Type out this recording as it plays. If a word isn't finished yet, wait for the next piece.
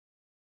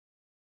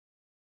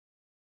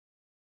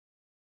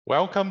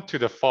Welcome to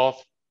the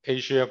fourth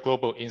Asia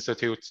Global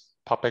Institute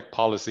Public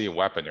Policy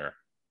webinar.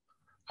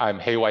 I'm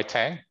Hei-Wai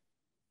Tang,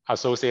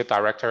 Associate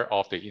Director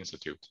of the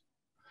Institute.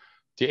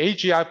 The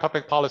AGI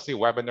Public Policy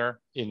webinar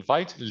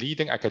invites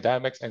leading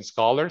academics and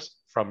scholars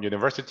from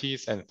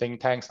universities and think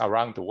tanks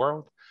around the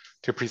world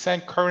to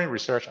present current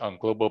research on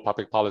global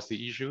public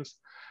policy issues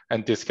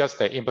and discuss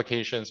their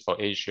implications for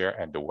Asia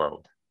and the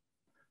world.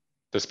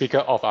 The speaker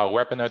of our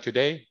webinar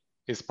today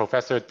is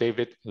Professor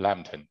David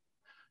Lampton,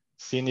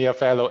 Senior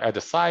Fellow at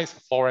the SAIS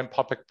Foreign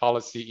Public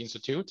Policy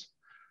Institute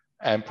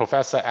and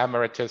Professor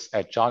Emeritus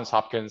at Johns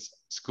Hopkins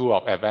School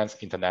of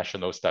Advanced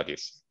International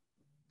Studies.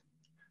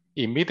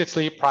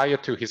 Immediately prior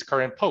to his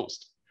current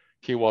post,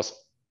 he was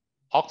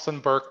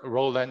Oxenberg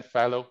Rowland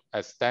Fellow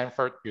at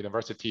Stanford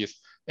University's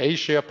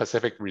Asia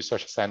Pacific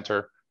Research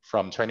Center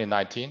from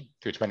 2019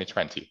 to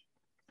 2020.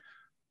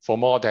 For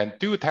more than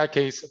 2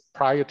 decades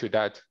prior to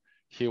that,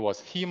 he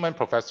was Heman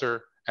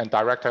Professor and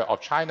Director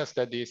of China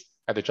Studies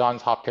at the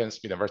Johns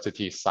Hopkins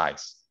University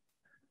SAIS.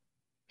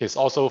 He's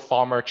also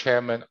former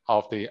chairman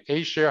of the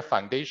Asia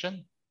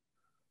Foundation,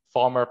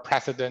 former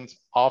president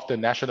of the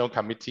National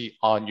Committee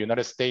on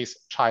United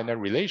States-China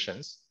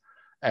Relations,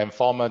 and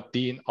former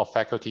dean of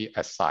faculty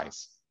at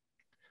SAIS.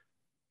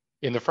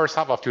 In the first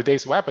half of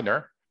today's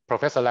webinar,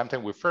 Professor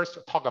Lampton will first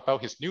talk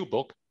about his new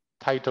book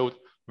titled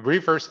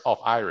Rivers of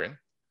Iron,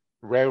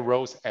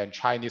 Railroads and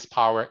Chinese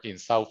Power in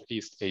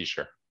Southeast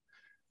Asia.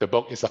 The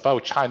book is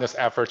about China's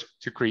effort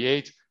to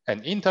create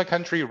an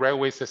inter-country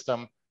railway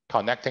system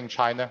connecting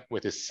China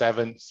with its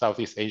 7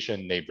 Southeast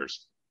Asian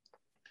neighbors.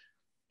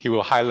 He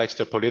will highlight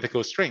the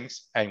political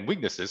strengths and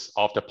weaknesses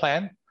of the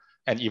plan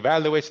and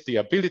evaluate the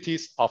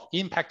abilities of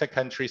impacted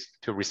countries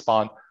to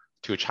respond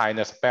to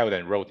China's Belt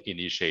and Road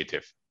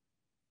Initiative.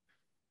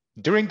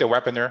 During the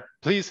webinar,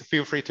 please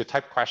feel free to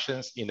type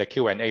questions in the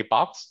Q&A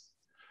box.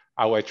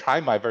 I will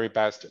try my very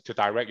best to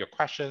direct your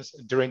questions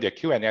during the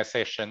Q&A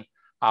session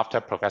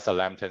after Professor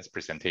Lampton's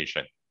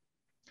presentation.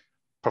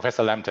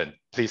 Professor Lampton,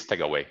 please take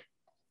away.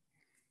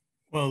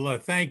 Well,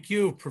 thank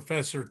you,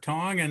 Professor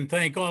Tong, and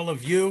thank all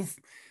of you,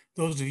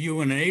 those of you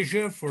in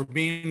Asia, for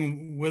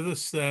being with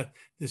us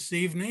this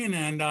evening.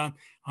 And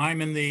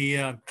I'm in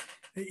the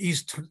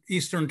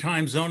Eastern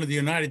time zone of the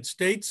United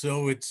States,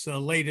 so it's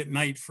late at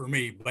night for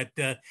me.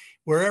 But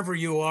wherever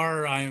you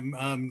are,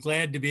 I'm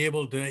glad to be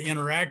able to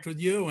interact with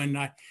you, and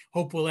I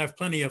hope we'll have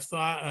plenty of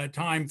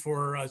time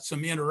for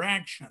some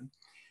interaction.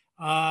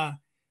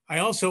 I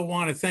also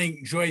want to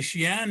thank Joyce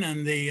Yen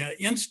and the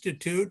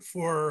Institute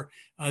for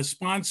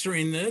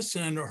sponsoring this,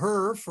 and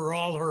her for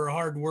all her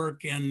hard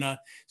work in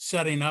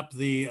setting up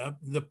the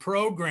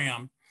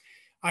program.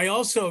 I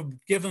also,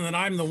 given that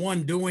I'm the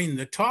one doing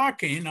the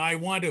talking, I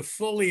want to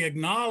fully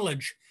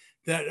acknowledge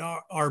that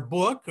our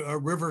book,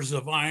 Rivers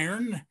of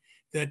Iron,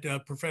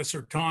 that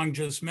Professor Tong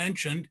just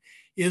mentioned,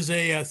 is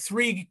a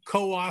 3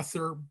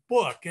 co-author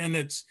book, and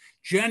it's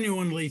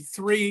genuinely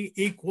 3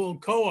 equal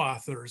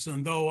co-authors.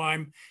 And though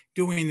I'm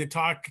doing the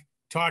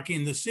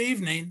talking this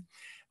evening,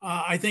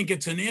 I think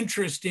it's an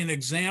interesting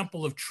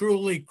example of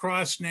truly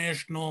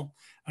cross-national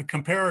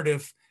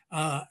comparative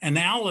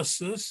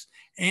analysis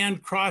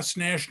and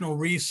cross-national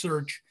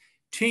research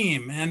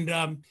team.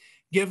 And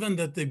given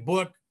that the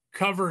book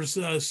covers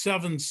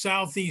 7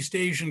 Southeast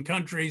Asian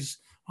countries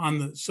on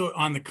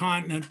the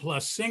continent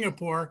plus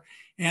Singapore,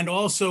 and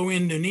also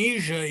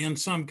Indonesia in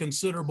some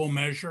considerable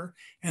measure,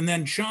 and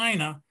then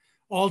China,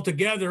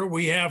 altogether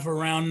we have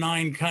around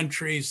 9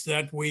 countries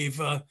that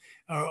we've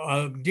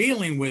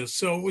dealing with.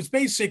 So it was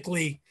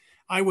basically,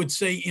 I would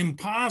say,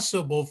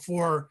 impossible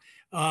for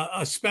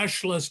a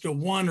specialist of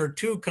 1 or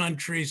 2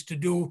 countries to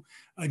do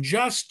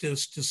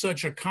justice to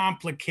such a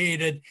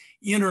complicated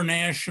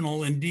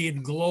international,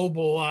 indeed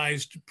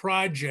globalized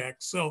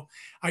project. So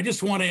I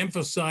just want to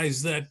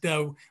emphasize that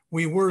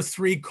we were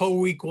 3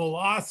 co-equal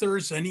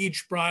authors, and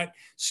each brought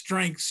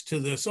strengths to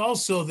this.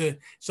 Also,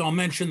 so I'll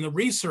mention the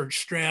research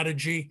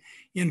strategy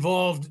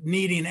involved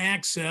needing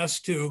access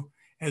to,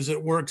 as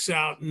it works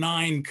out,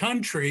 9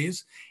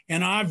 countries.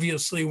 And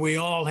obviously we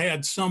all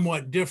had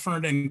somewhat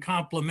different and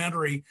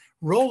complementary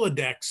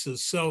Rolodexes.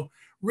 So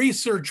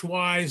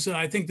research-wise,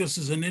 I think this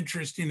is an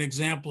interesting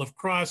example of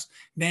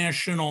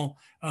cross-national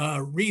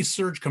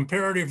research,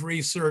 comparative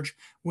research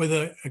with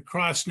a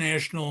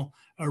cross-national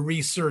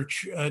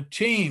research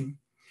team.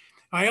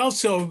 I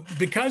also,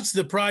 because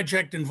the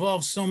project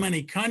involves so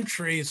many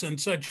countries and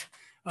such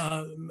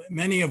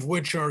many of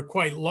which are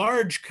quite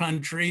large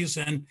countries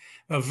and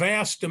a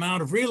vast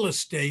amount of real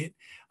estate,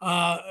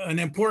 an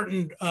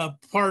important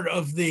part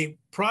of the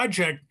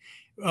project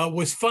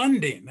was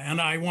funding. And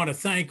I want to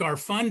thank our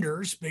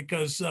funders,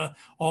 because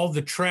all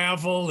the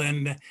travel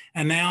and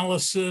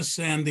analysis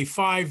and the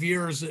 5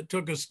 years it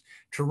took us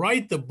to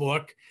write the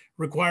book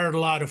required a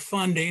lot of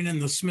funding, and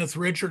the Smith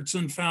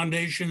Richardson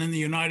Foundation in the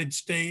United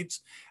States,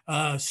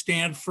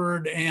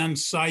 Stanford, and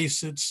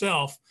SAIS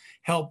itself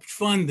helped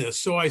fund this.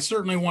 So I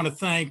certainly want to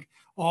thank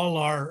all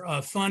our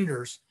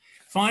funders.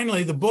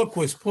 Finally, the book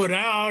was put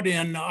out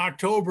in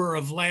October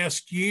of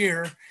last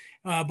year,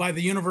 by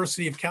the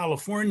University of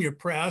California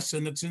Press,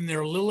 and it's in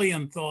their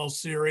Lilienthal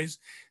series.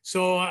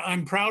 So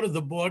I'm proud of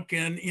the book,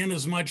 and in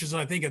as much as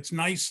I think it's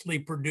nicely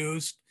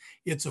produced,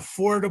 it's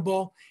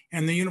affordable,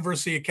 and the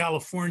University of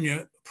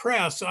California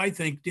Press, I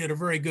think, did a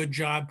very good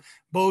job,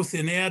 both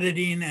in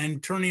editing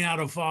and turning out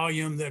a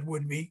volume that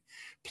would be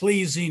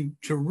pleasing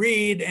to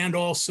read and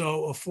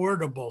also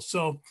affordable.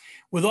 So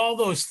with all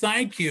those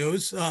thank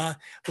yous,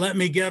 let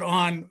me get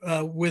on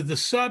with the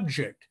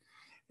subject.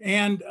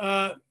 And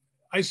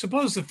I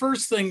suppose the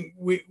first thing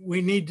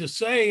we need to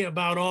say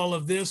about all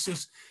of this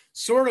is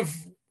sort of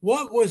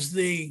what was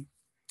the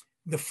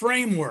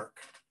framework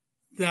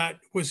that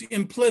was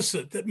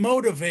implicit, that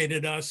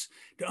motivated us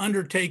to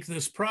undertake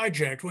this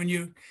project. When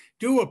you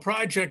do a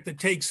project that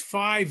takes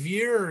 5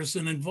 years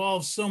and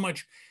involves so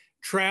much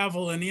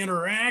travel and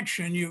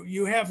interaction,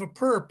 you have a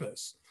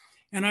purpose.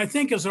 And I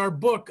think as our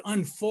book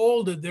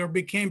unfolded, there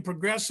became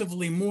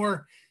progressively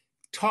more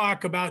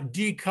talk about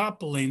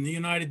decoupling, the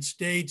United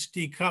States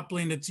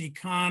decoupling its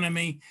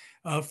economy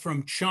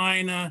from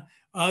China,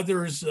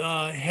 others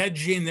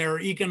hedging their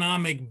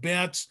economic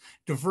bets,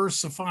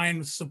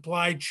 diversifying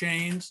supply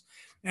chains.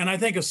 And I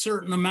think a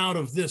certain amount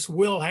of this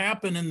will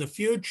happen in the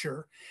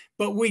future.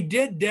 But we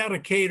did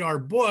dedicate our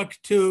book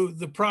to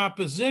the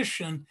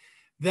proposition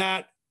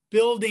that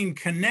building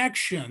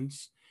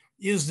connections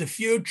is the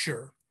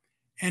future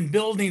and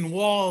building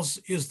walls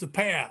is the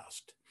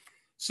past.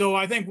 So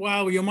I think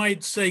while you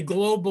might say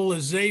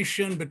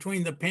globalization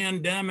between the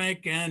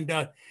pandemic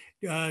and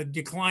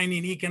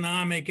declining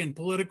economic and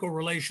political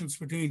relations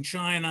between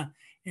China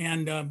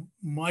and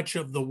much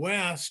of the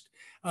West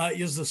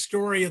is the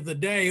story of the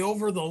day,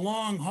 over the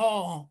long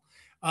haul,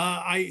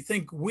 I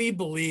think we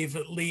believe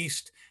at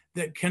least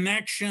that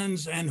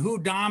connections and who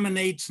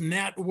dominates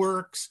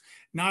networks,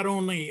 not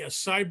only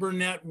cyber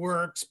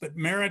networks, but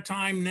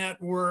maritime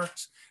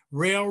networks,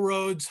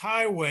 railroads,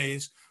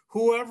 highways,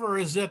 whoever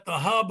is at the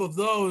hub of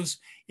those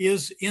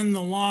is in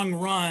the long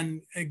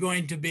run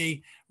going to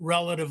be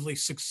relatively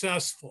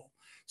successful.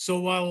 So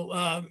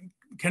while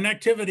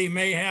connectivity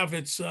may have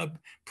its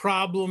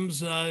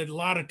problems, a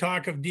lot of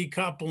talk of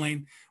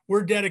decoupling,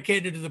 we're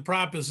dedicated to the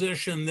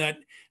proposition that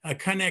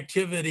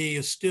connectivity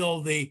is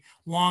still the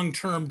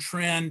long-term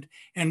trend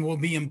and will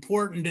be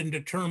important in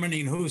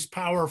determining who's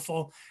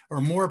powerful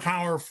or more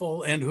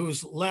powerful and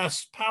who's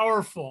less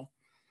powerful.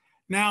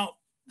 Now,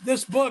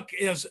 this book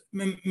has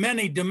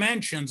many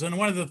dimensions, and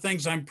one of the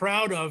things I'm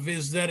proud of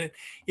is that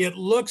it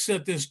looks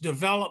at this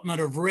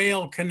development of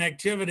rail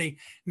connectivity,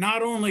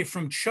 not only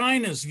from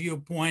China's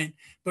viewpoint,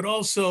 but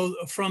also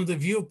from the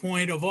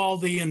viewpoint of all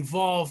the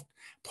involved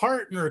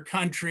partner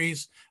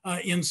countries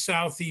in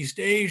Southeast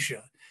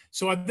Asia.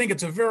 So I think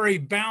it's a very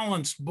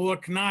balanced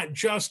book, not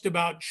just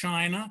about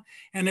China,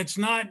 and it's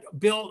not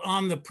built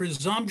on the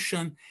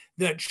presumption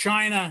that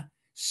China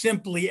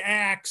simply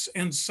acts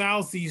and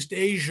Southeast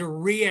Asia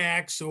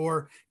reacts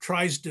or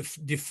tries to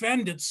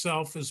defend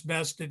itself as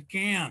best it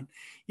can.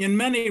 In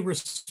many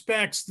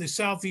respects, the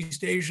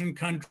Southeast Asian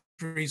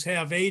countries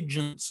have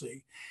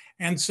agency.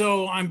 And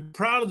so I'm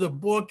proud of the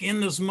book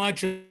in as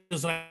much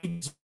as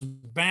it's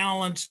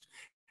balanced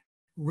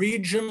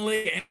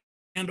regionally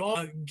and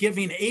all,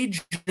 giving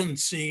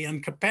agency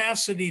and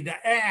capacity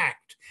to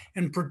act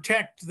and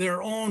protect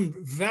their own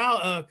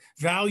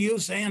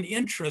values and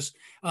interests.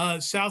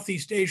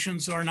 Southeast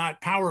Asians are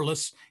not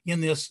powerless in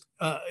this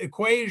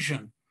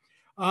equation.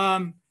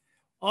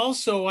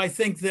 Also, I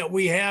think that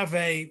we have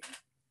a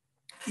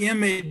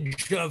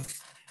image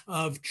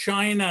of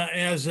China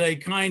as a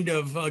kind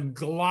of a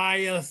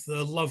Goliath,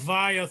 a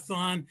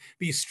Leviathan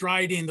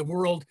bestriding the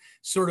world,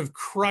 sort of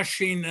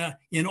crushing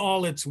in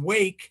all its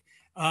wake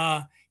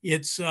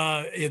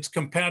its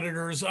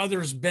competitors,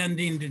 others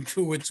bending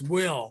to its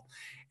will.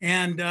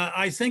 And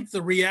I think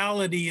the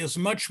reality is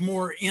much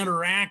more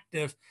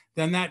interactive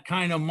than that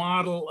kind of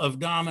model of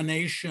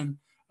domination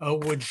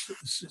would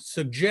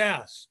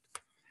suggest.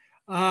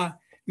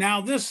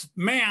 Now, this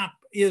map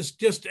is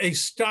just a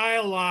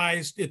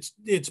stylized,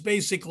 it's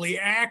basically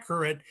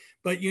accurate,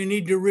 but you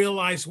need to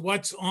realize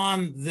what's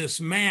on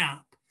this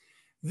map.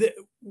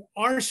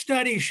 Our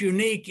study is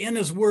unique in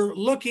as we're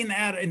looking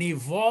at an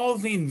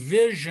evolving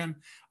vision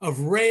of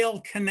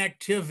rail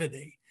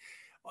connectivity.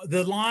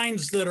 The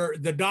lines that are,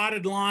 the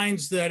dotted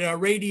lines that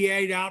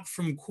radiate out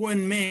from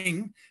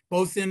Kunming,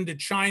 both into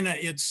China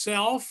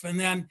itself, and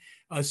then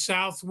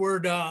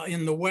southward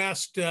in the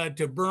west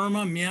to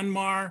Burma,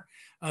 Myanmar,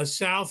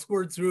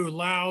 southward through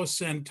Laos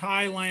and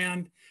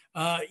Thailand,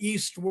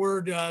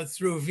 eastward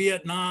through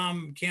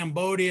Vietnam,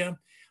 Cambodia,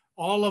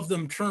 all of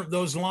them,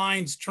 those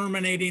lines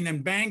terminating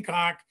in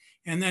Bangkok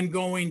and then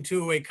going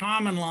to a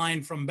common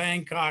line from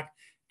Bangkok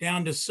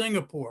down to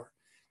Singapore.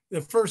 The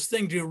first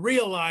thing to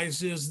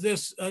realize is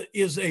this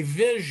is a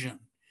vision.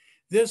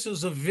 This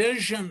is a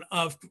vision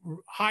of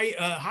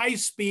high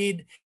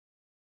speed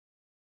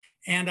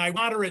and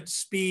moderate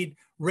speed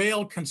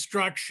rail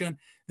construction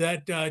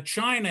that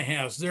China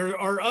has. There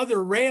are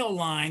other rail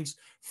lines,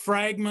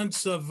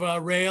 fragments of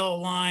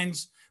rail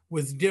lines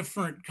with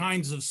different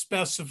kinds of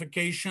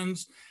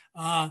specifications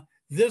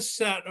this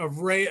set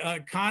of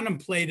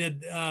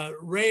contemplated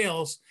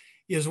rails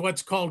is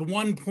what's called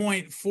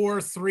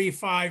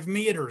 1.435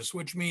 meters,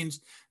 which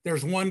means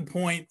there's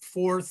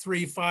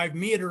 1.435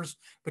 meters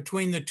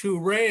between the two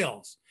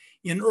rails.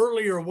 In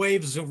earlier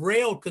waves of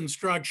rail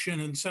construction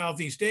in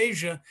Southeast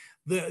Asia,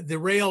 the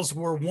rails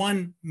were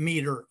 1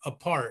 meter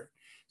apart.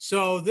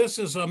 So this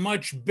is a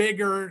much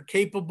bigger,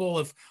 capable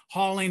of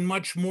hauling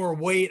much more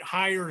weight,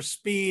 higher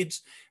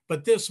speeds.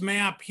 But this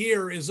map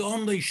here is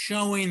only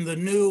showing the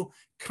new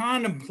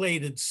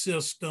contemplated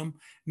system,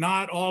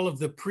 not all of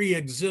the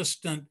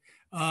pre-existent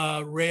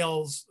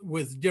rails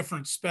with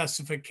different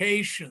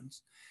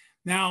specifications.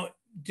 Now,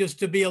 just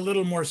to be a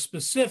little more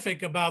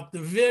specific about the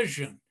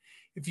vision,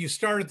 if you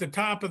start at the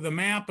top of the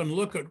map and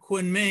look at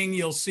Kunming,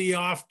 you'll see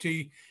off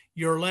to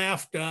your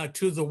left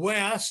to the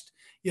west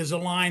is a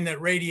line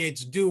that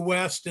radiates due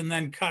west and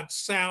then cuts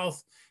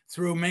south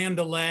through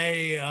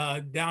Mandalay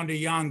down to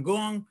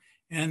Yangon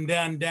and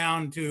then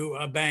down to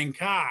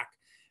Bangkok.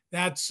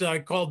 That's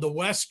called the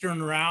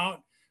Western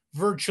route.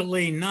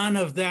 Virtually none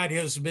of that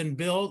has been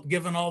built,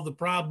 given all the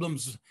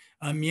problems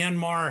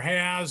Myanmar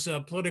has,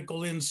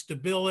 political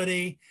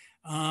instability,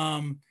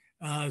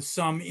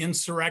 some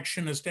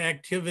insurrectionist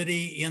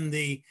activity in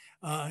the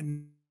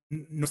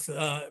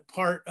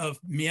part of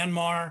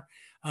Myanmar,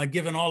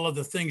 given all of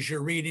the things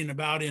you're reading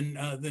about in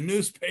the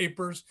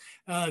newspapers.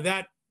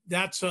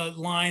 That's a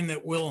line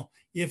that will,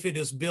 if it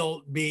is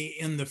built, be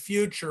in the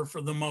future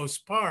for the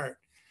most part.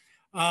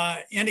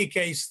 Any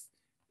case,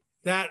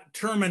 that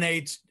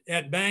terminates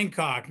at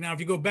Bangkok. Now, if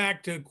you go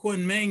back to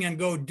Kunming and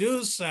go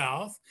due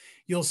south,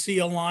 you'll see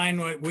a line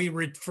what we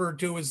refer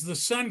to as the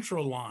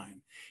central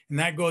line. And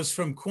that goes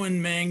from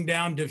Kunming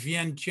down to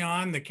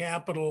Vientiane, the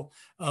capital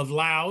of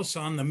Laos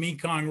on the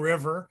Mekong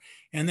River,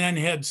 and then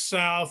heads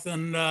south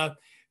and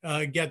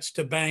gets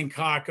to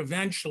Bangkok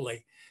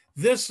eventually.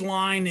 This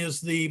line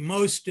is the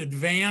most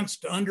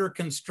advanced under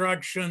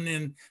construction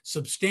in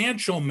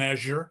substantial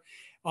measure.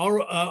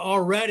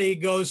 Already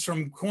goes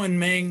from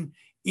Kunming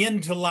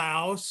into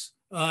Laos,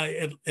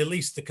 at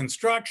least the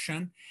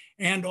construction,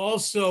 and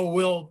also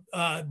will,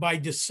 by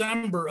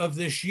December of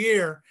this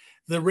year,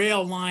 the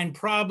rail line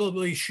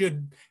probably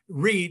should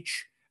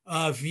reach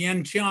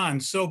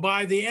Vientiane. So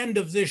by the end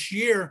of this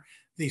year,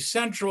 the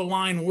central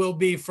line will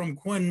be from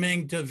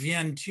Kunming to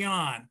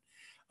Vientiane.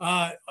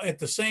 At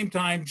the same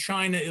time,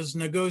 China is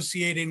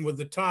negotiating with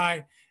the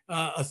Thai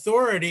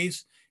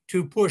authorities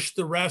to push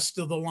the rest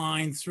of the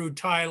line through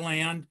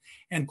Thailand,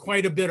 and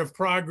quite a bit of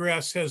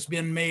progress has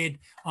been made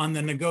on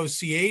the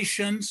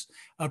negotiations.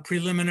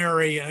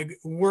 Preliminary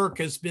work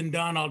has been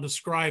done, I'll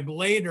describe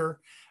later,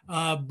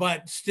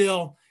 but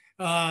still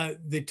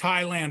the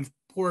Thailand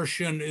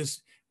portion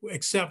is,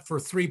 except for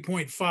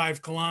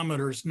 3.5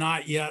 kilometers,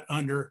 not yet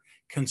under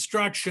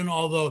construction,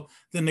 although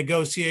the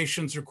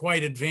negotiations are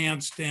quite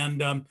advanced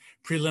and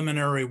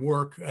preliminary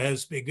work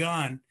has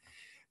begun.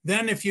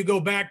 Then if you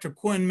go back to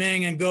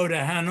Kunming and go to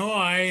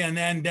Hanoi and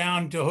then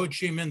down to Ho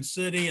Chi Minh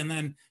City and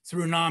then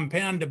through Phnom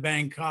Penh to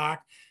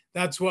Bangkok,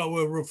 that's what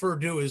we'll refer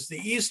to as the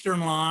Eastern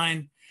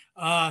Line.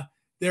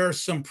 There's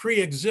some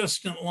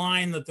pre-existent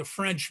line that the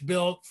French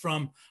built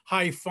from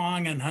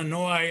Haiphong and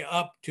Hanoi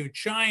up to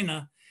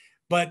China,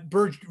 but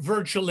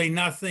virtually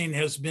nothing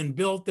has been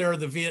built there.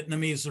 The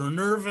Vietnamese are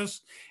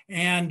nervous,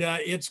 and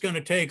it's going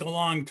to take a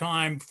long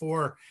time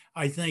for,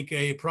 I think,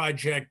 a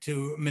project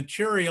to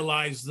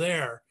materialize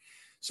there.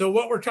 So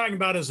what we're talking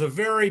about is a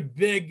very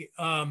big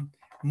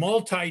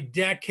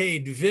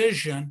multi-decade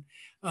vision.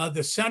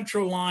 The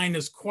central line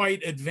is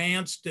quite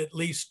advanced, at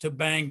least to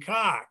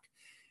Bangkok.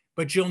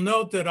 But you'll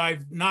note that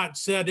I've not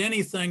said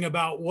anything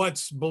about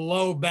what's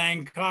below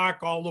Bangkok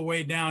all the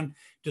way down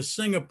to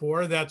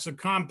Singapore. That's a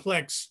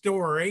complex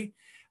story.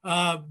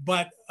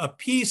 But a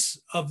piece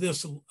of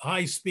this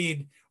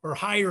high-speed or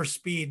higher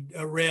speed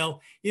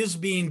rail is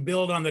being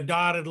built on the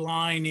dotted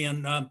line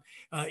in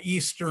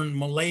eastern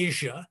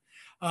Malaysia.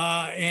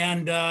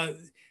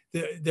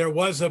 There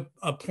was a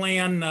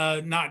plan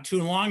not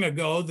too long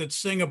ago that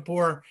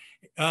Singapore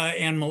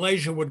and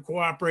Malaysia would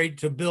cooperate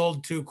to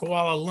build to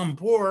Kuala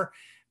Lumpur,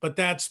 but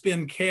that's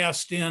been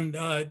cast in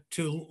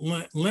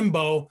to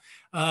limbo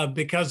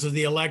because of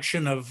the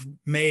election of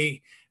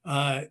May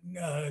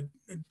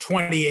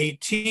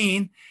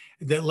 2018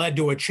 that led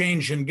to a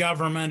change in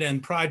government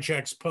and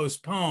projects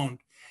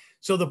postponed.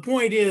 So the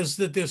point is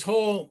that this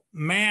whole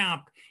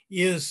map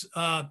is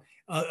a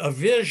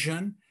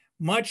vision.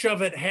 Much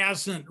of it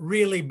hasn't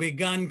really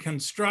begun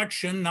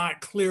construction,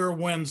 not clear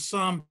when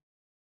some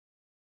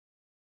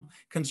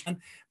construction,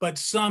 but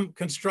some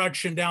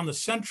construction down the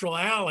central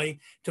alley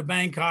to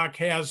Bangkok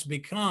has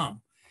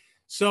become.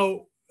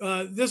 So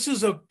this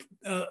is a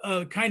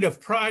kind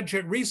of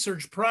project,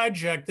 research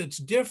project that's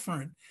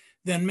different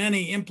than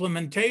many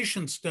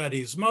implementation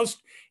studies.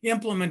 Most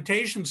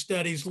implementation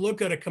studies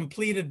look at a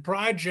completed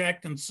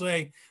project and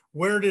say,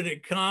 where did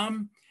it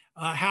come?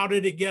 How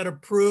did it get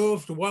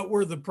approved? What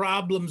were the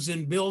problems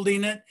in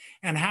building it?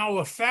 And how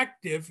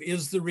effective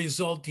is the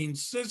resulting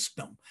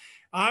system?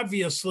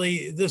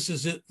 obviously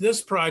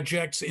this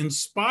project's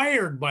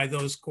inspired by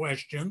those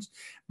questions,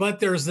 but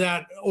there's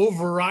that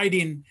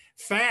overriding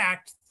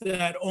fact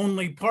that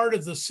only part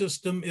of the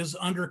system is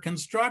under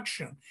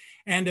construction.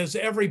 And as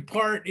every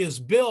part is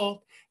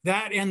built,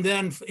 that and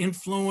then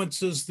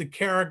influences the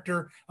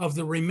character of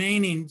the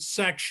remaining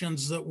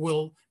sections that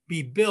will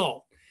be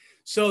built.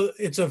 So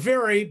it's a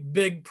very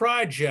big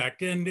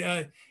project,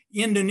 and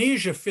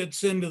Indonesia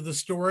fits into the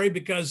story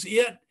because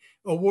it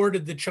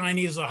awarded the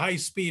Chinese a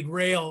high-speed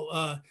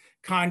rail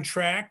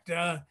contract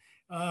a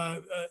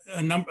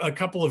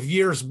couple of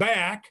years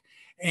back,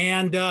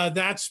 and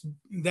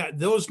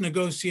those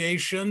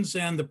negotiations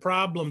and the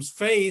problems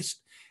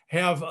faced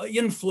have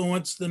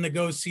influenced the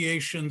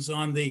negotiations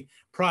on the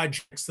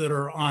projects that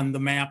are on the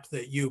map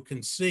that you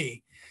can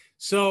see.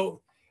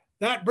 So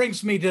that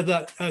brings me to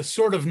the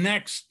sort of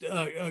next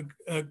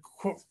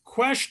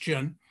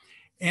question,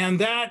 and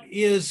that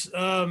is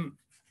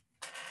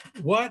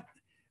what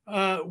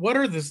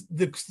are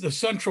the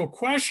central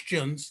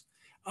questions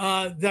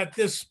that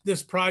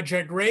this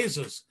project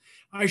raises?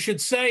 I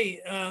should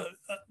say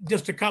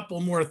just a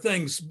couple more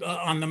things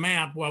on the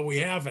map while we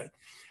have it.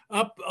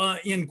 Up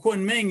in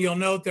Kunming, you'll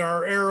note there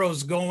are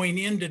arrows going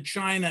into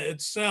China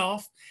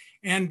itself.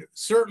 And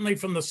certainly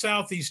from the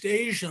Southeast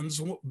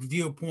Asians'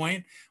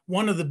 viewpoint,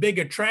 one of the big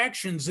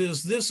attractions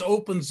is this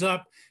opens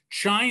up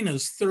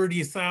China's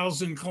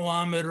 30,000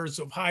 kilometers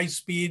of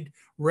high-speed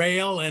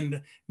rail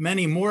and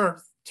many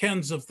more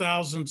tens of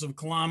thousands of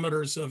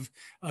kilometers of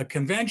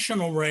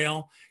conventional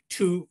rail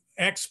to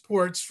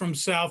exports from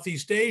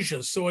Southeast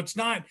Asia. So it's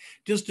not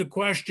just a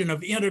question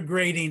of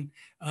integrating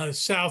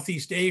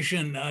Southeast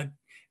Asian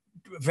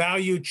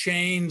value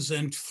chains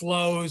and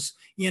flows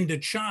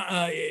into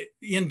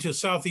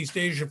Southeast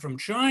Asia from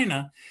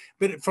China,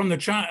 but from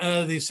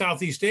the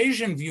Southeast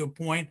Asian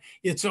viewpoint,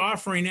 it's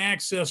offering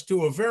access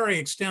to a very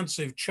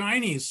extensive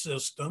Chinese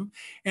system.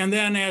 And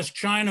then as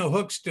China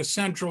hooks to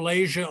Central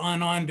Asia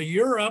and onto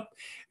Europe,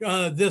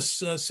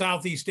 this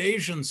Southeast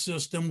Asian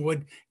system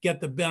would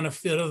get the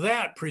benefit of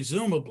that,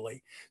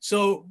 presumably.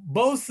 So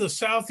both the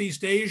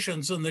Southeast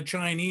Asians and the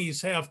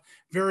Chinese have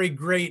very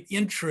great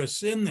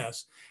interests in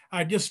this.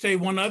 I just say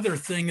one other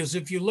thing is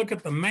if you look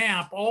at the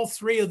map, all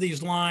three of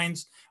these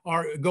lines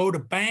go to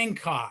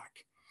Bangkok.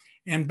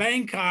 And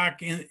Bangkok,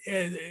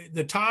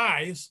 the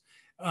Thais,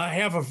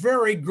 have a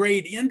very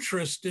great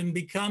interest in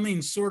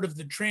becoming sort of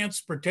the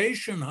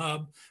transportation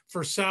hub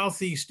for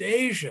Southeast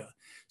Asia.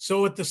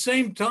 So at the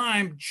same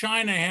time,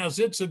 China has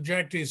its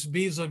objectives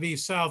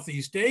vis-a-vis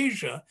Southeast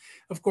Asia.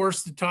 Of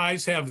course, the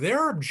Thais have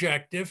their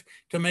objective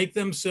to make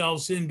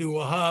themselves into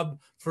a hub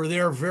for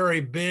their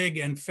very big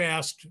and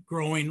fast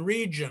growing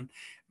region.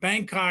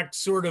 Bangkok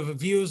sort of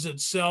views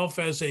itself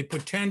as a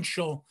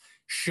potential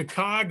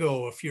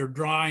Chicago, if you're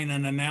drawing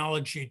an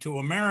analogy to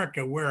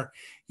America, where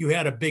you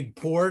had a big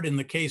port, in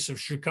the case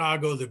of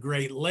Chicago, the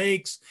Great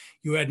Lakes,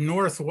 you had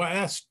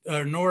northwest,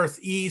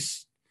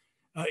 northeast,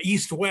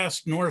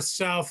 east-west,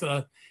 north-south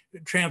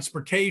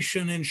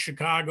transportation in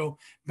Chicago.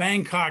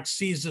 Bangkok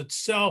sees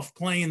itself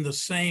playing the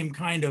same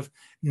kind of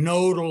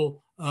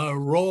nodal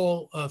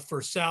role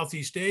for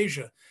Southeast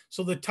Asia.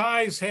 So the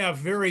Thais have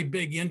very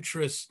big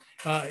interests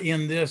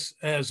in this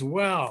as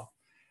well.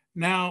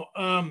 Now,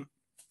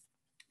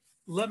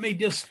 let me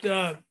just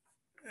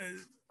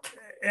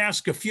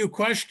ask a few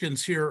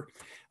questions here.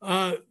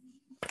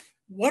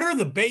 What are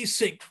the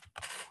basic,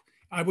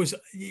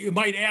 you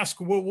might ask,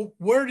 well,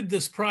 where did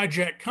this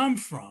project come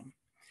from?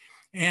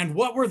 And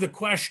what were the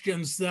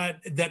questions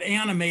that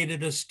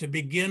animated us to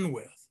begin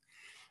with?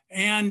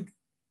 And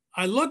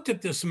I looked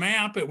at this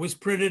map. It was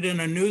printed in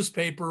a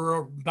newspaper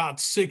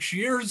about 6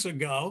 years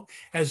ago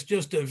as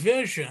just a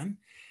vision.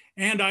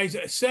 And I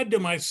said to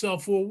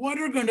myself, well, what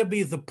are going to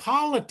be the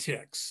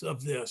politics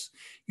of this?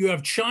 You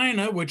have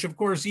China, which of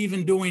course,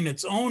 even doing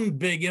its own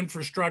big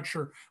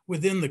infrastructure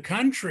within the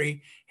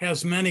country,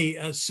 has many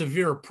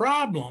severe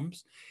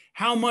problems.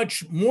 How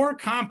much more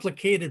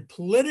complicated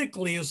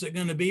politically is it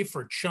going to be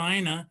for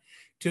China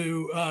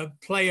to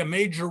play a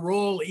major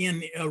role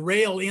in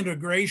rail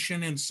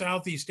integration in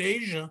Southeast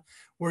Asia,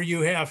 where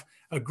you have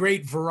a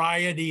great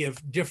variety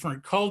of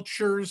different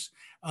cultures,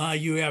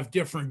 you have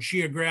different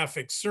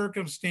geographic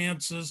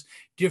circumstances,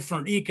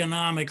 different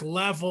economic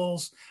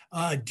levels,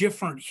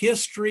 different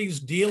histories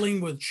dealing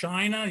with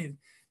China.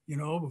 You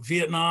know,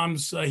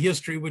 Vietnam's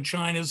history with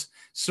China is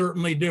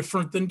certainly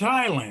different than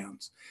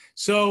Thailand's.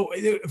 So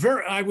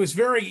I was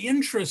very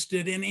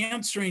interested in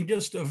answering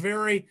just a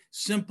very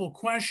simple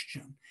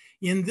question.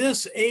 In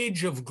this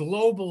age of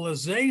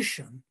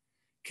globalization,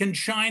 can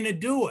China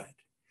do it?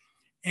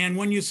 And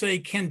when you say,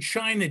 can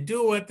China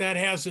do it, that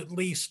has at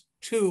least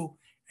two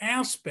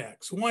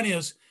aspects. One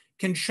is,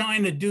 can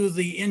China do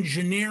the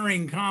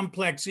engineering,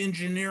 complex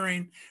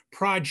engineering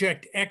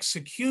project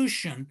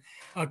execution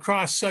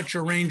across such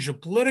a range of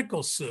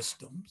political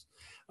systems?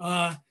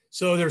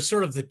 So there's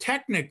sort of the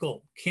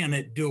technical, can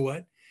it do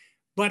it?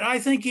 But I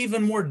think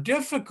even more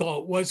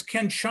difficult was,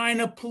 can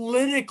China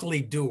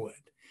politically do it?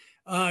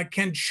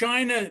 Can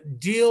China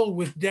deal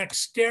with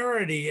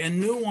dexterity and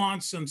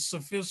nuance and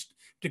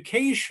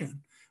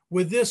application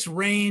with this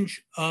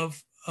range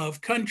of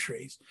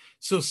countries.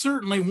 So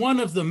certainly one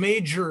of the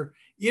major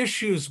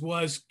issues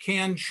was,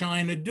 can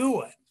China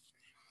do it?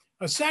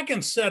 A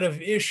second set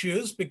of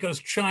issues, because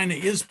China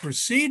is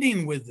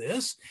proceeding with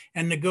this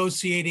and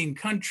negotiating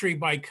country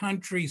by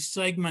country,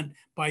 segment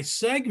by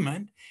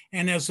segment,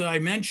 and as I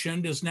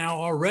mentioned, is now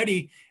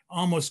already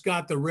almost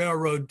got the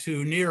railroad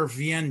to near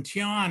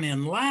Vientiane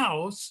in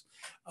Laos.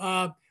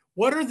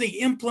 What are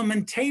the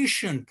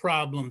implementation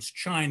problems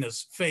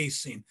China's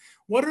facing?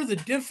 What are the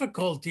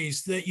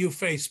difficulties that you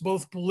face,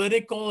 both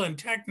political and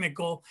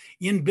technical,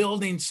 in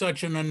building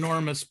such an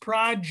enormous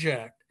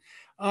project?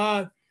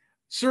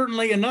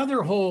 Certainly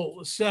another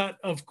whole set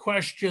of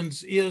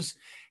questions is,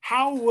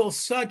 how will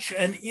such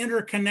an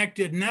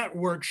interconnected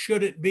network,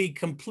 should it be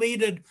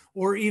completed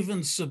or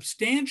even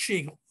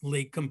substantially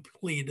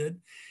completed,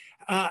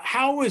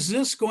 how is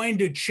this going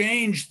to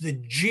change the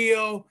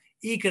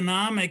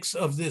geoeconomics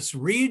of this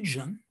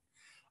region?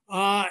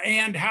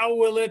 And how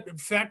will it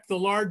affect the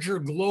larger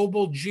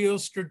global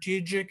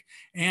geostrategic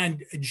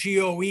and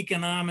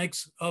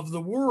geoeconomics of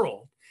the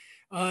world?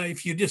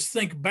 If you just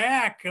think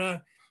back,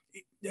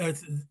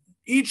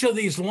 each of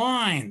these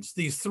lines,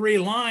 these three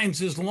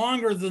lines, is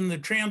longer than the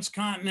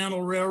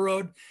transcontinental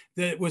railroad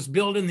that was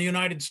built in the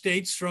United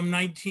States from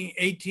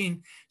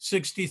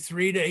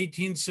 1863 to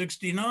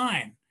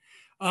 1869.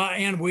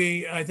 And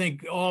we, I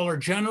think, all are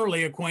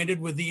generally acquainted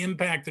with the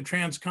impact the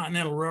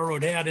Transcontinental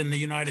Railroad had in the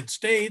United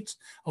States,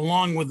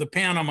 along with the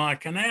Panama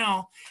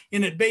Canal.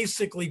 And it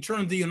basically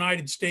turned the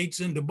United States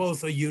into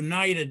both a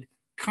united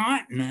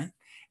continent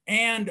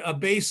and a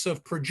base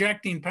of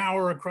projecting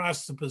power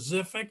across the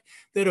Pacific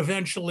that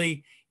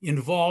eventually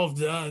involved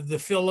the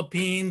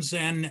Philippines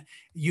and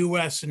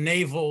US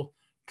naval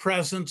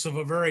presence of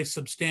a very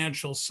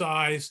substantial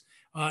size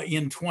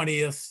in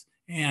 20th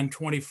and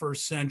 21st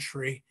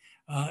century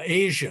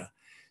Asia.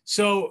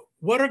 So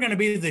what are going to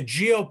be the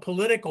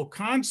geopolitical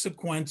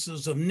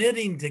consequences of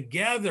knitting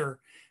together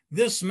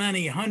this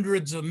many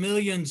hundreds of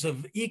millions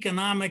of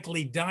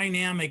economically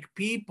dynamic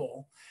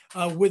people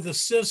with a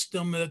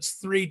system that's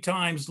 3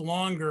 times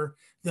longer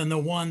than the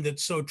one that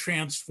so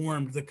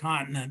transformed the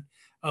continent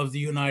of the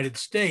United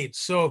States?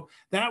 So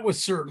that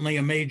was certainly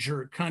a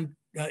major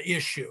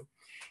issue.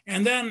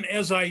 And then,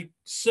 as I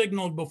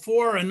signaled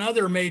before,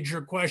 another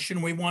major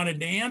question we wanted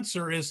to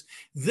answer is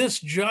this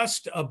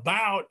just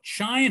about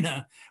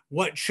China,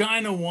 what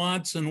China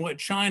wants and what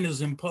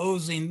China's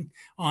imposing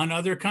on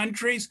other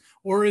countries?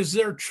 Or is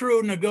there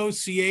true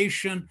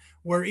negotiation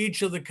where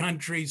each of the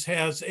countries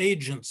has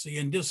agency?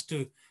 And just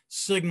to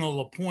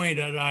signal a point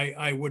that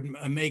I would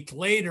make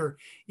later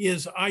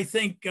is, I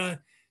think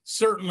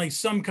certainly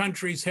some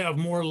countries have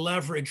more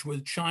leverage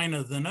with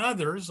China than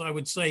others. I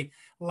would say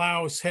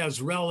Laos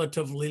has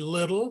relatively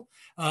little.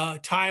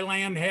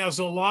 Thailand has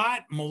a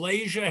lot.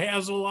 Malaysia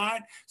has a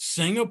lot.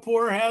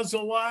 Singapore has a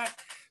lot.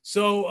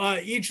 So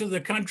each of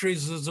the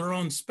countries is their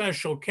own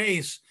special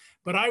case.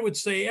 But I would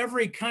say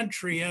every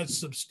country has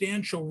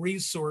substantial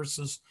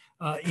resources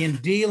in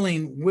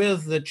dealing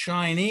with the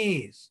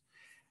Chinese.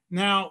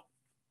 Now,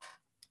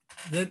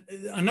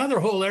 another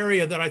whole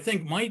area that I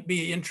think might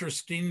be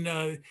interesting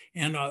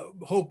and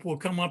hope will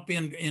come up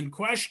in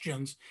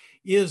questions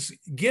is,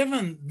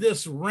 given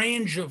this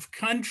range of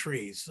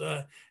countries,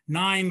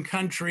 9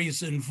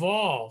 countries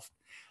involved,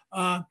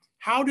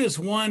 how does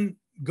one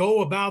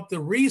go about the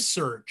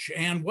research,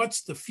 and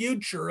what's the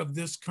future of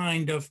this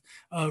kind of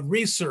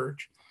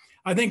research?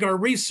 I think our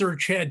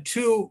research had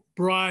 2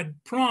 broad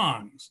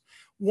prongs.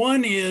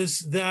 One is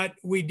that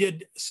we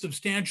did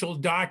substantial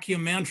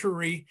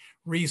documentary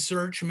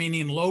research,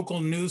 meaning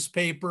local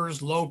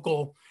newspapers,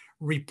 local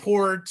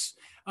reports,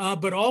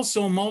 but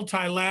also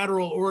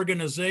multilateral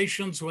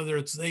organizations, whether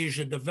it's the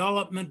Asia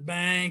Development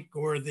Bank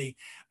or the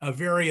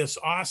various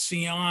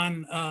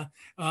ASEAN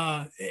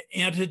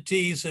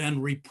entities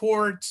and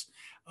reports.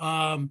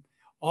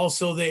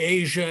 Also the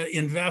Asia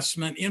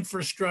Investment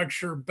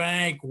Infrastructure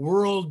Bank,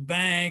 World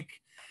Bank.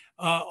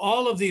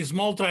 All of these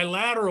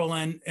multilateral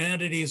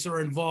entities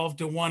are involved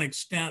to one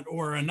extent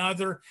or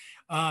another,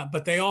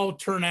 but they all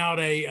turn out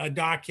a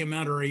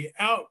documentary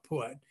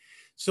output.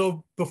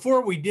 So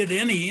before we did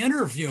any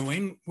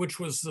interviewing, which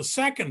was the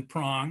second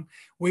prong,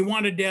 we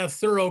wanted to have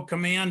thorough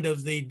command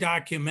of the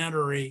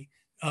documentary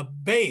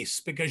base,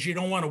 because you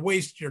don't want to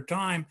waste your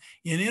time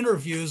in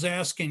interviews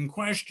asking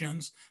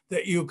questions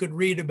that you could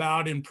read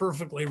about in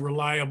perfectly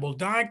reliable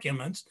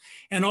documents.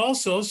 And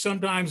also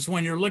sometimes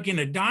when you're looking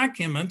at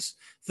documents,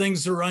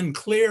 things are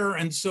unclear.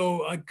 And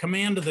so a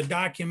command of the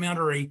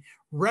documentary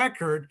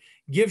record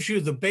gives you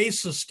the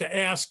basis to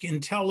ask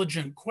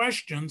intelligent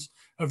questions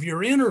of your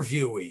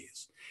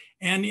interviewees.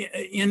 And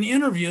in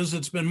interviews,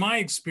 it's been my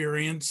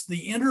experience,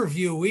 the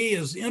interviewee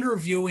is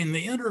interviewing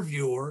the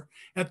interviewer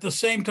at the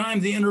same time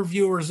the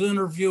interviewer is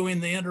interviewing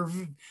the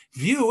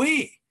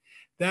interviewee.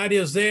 That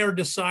is, they are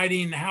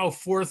deciding how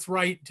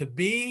forthright to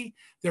be.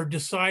 They're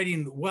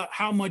deciding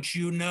how much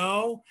you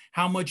know,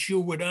 how much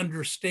you would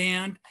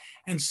understand.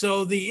 And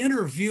so the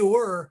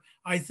interviewer,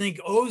 I think,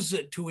 owes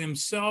it to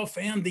himself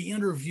and the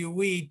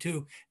interviewee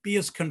to be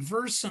as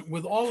conversant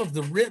with all of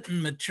the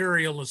written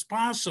material as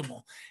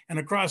possible. And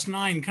across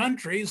 9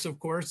 countries, of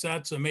course,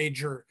 that's a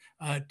major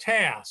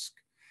task.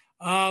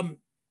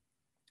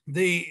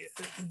 The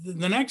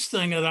next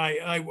thing that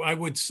I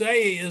would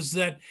say is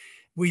that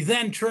we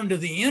then turn to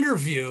the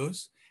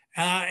interviews,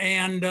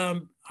 and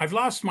I've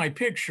lost my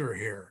picture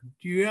here.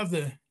 Do you have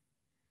the,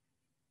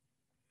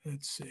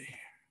 let's see.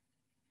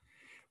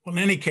 Well,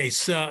 in any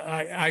case,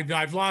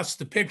 I've lost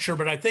the picture,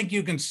 but I think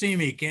you can see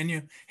me, can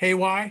you? Hey,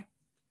 why?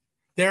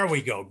 There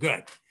we go,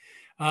 good.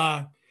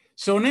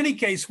 So in any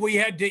case, we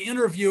had to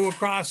interview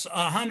across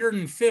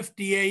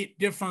 158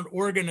 different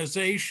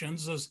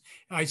organizations, as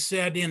I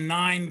said, in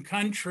 9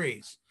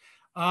 countries.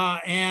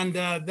 And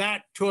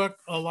that took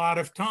a lot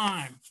of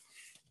time.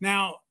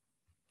 Now,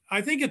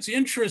 I think it's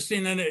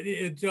interesting, and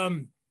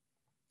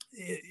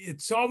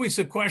it's always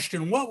a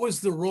question, what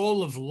was the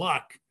role of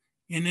luck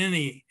in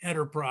any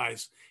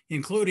enterprise,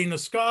 including a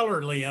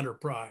scholarly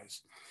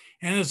enterprise?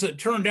 And as it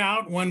turned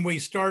out, when we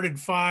started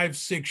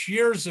 5-6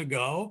 years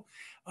ago,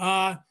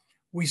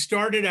 we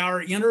started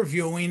our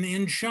interviewing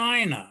in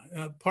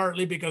China,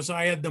 partly because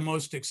I had the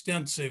most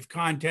extensive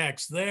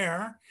contacts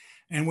there,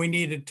 and we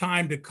needed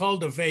time to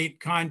cultivate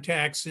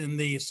contacts in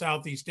the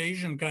Southeast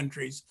Asian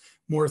countries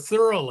more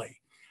thoroughly.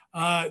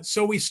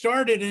 So we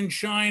started in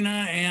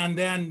China, and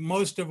then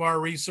most of our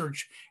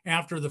research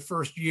after the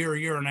first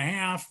year and a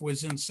half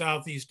was in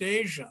Southeast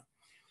Asia.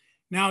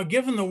 Now,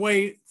 given the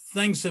way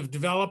things have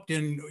developed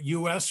in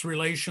US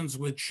relations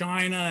with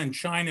China and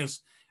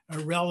China's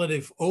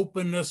relative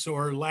openness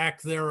or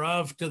lack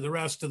thereof to the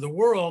rest of the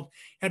world,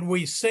 had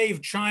we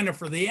saved China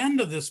for the end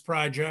of this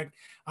project,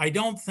 I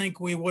don't think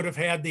we would have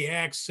had the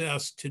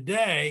access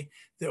today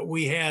that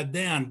we had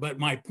then. But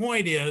my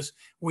point is,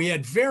 we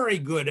had very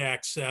good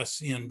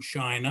access in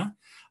China,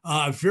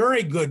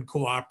 very good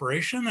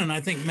cooperation, and I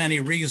think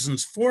many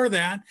reasons for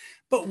that.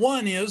 But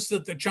one is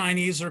that the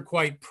Chinese are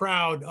quite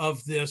proud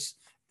of this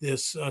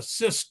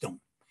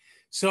system.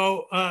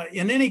 So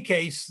in any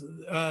case,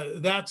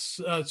 that's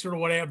sort of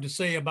what I have to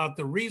say about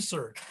the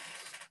research.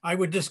 I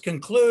would just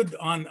conclude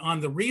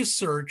on the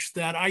research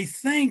that I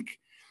think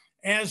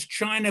as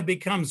China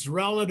becomes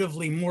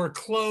relatively more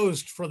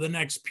closed for the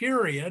next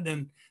period,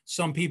 and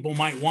some people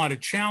might want to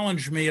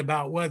challenge me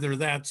about whether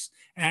that's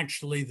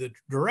actually the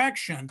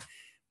direction,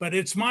 but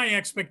it's my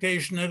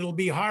expectation that it'll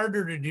be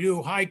harder to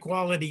do high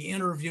quality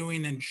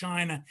interviewing in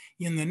China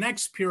in the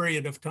next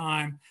period of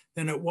time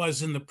than it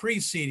was in the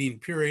preceding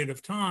period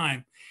of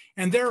time.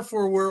 And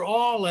therefore, we're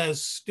all,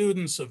 as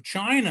students of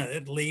China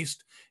at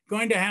least,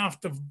 going to have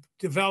to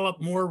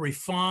develop more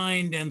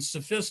refined and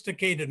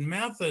sophisticated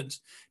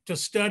methods to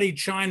study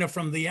China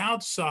from the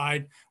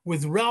outside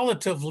with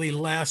relatively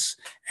less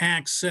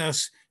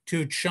access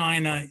to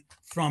China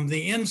from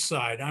the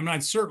inside.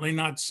 I'm certainly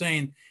not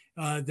saying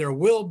there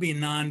will be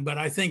none, but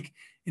I think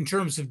in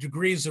terms of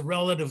degrees of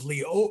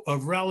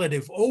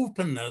relative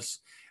openness,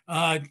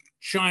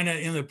 China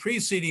in the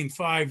preceding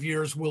 5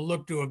 years will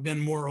look to have been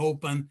more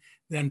open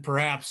than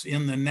perhaps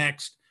in the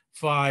next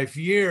 5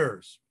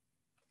 years.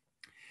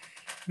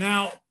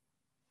 Now,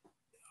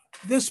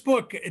 this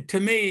book to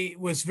me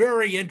was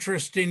very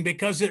interesting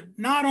because it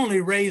not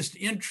only raised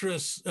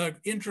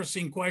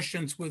interesting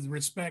questions with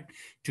respect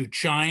to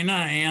China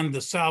and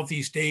the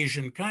Southeast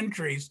Asian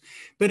countries,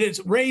 but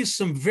it's raised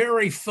some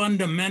very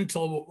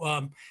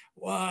fundamental,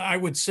 I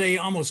would say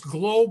almost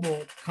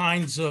global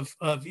kinds of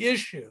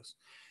issues.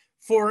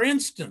 For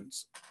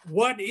instance,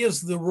 what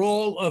is the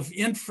role of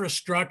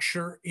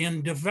infrastructure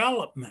in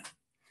development?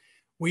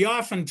 We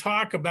often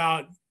talk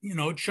about,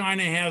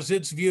 China has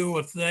its view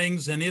of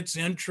things and its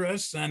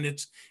interests, and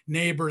its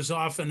neighbors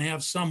often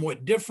have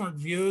somewhat different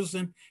views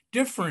and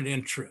different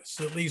interests,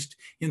 at least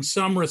in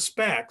some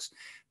respects.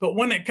 But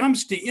when it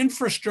comes to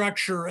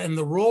infrastructure and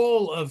the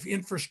role of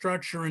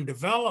infrastructure in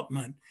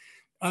development,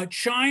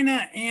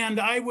 China and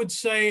I would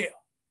say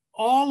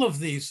all of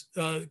these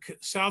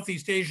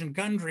Southeast Asian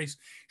countries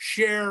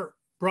share,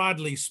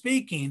 broadly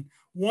speaking,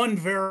 one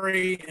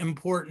very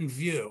important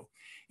view.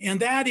 And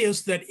that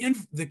is that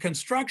the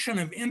construction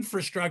of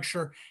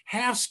infrastructure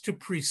has to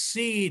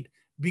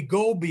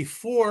go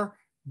before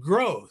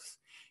growth.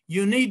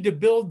 You need to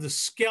build the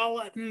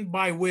skeleton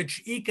by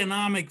which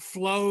economic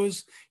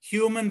flows,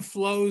 human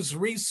flows,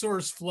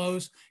 resource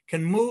flows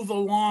can move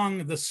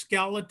along the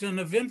skeleton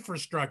of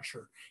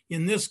infrastructure.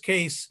 In this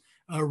case,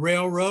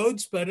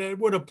 railroads, but it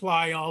would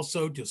apply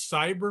also to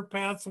cyber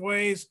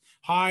pathways,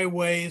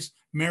 highways,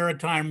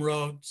 maritime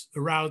routes,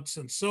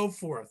 and so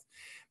forth.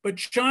 But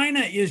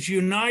China is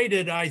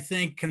united, I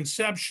think,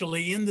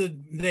 conceptually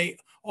they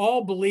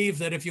all believe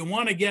that if you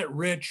want to get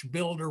rich,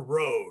 build a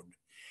road.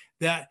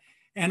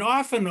 And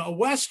often a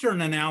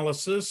Western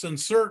analysis, and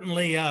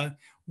certainly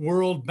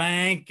World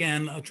Bank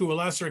and to a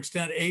lesser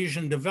extent,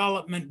 Asian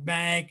Development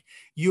Bank,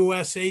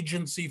 US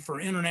Agency for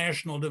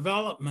International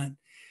Development,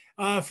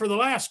 for the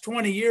last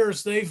 20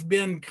 years, they've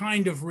been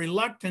kind of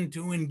reluctant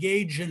to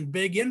engage in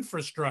big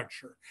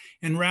infrastructure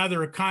and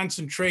rather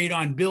concentrate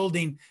on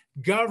building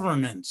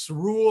governance,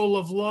 rule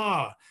of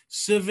law,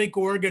 civic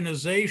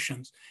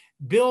organizations,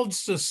 build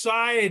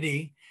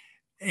society,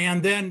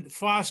 and then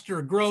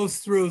foster growth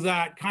through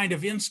that kind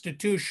of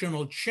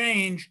institutional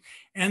change,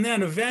 and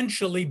then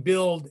eventually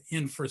build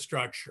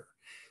infrastructure.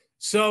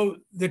 So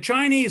the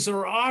Chinese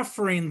are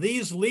offering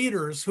these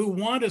leaders who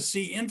want to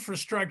see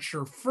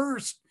infrastructure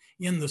first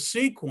in the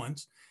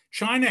sequence.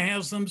 China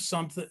has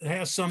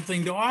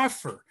something to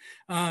offer.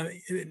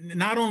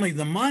 Not only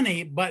the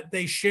money, but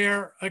they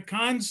share a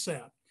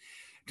concept.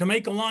 To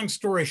make a long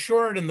story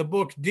short, and the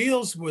book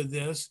deals with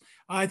this,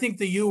 I think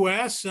the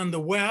US and the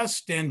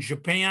West and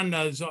Japan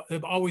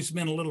have always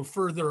been a little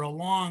further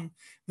along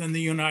than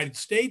the United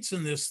States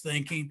in this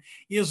thinking,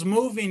 is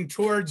moving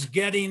towards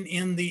getting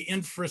in the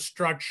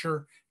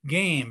infrastructure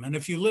game. And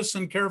if you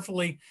listen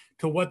carefully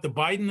to what the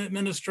Biden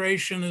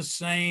administration is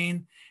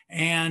saying,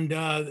 and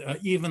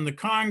even the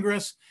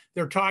Congress,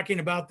 they're talking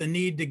about the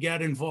need to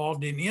get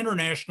involved in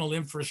international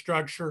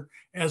infrastructure,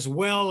 as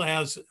well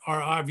as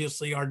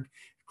obviously our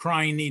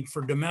crying need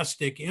for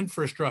domestic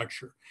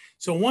infrastructure.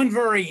 So one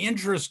very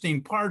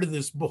interesting part of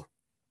this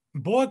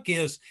book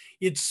is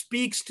it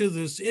speaks to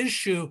this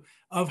issue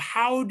of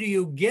how do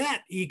you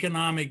get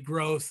economic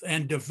growth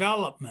and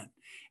development.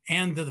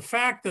 And the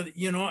fact that,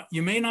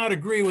 you may not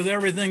agree with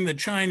everything the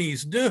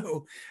Chinese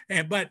do,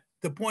 but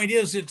the point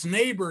is its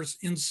neighbors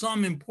in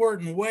some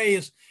important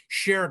ways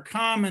share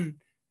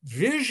common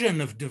vision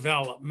of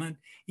development,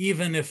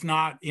 even if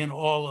not in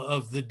all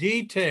of the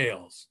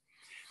details.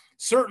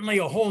 Certainly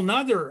a whole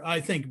nother,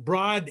 I think,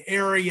 broad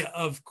area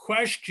of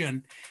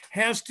question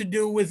has to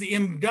do with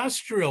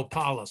industrial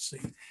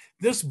policy.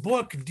 This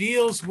book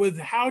deals with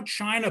how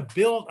China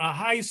built a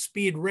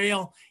high-speed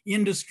rail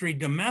industry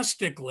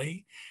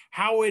domestically,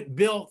 how it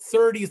built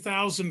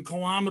 30,000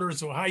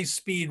 kilometers of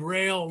high-speed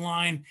rail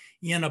line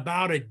in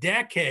about a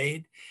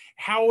decade,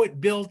 how it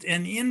built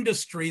an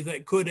industry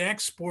that could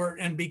export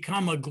and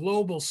become a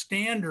global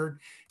standard,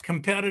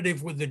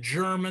 competitive with the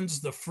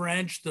Germans, the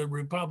French, the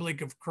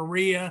Republic of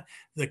Korea,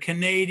 the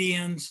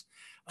Canadians.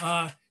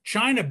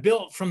 China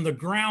built from the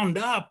ground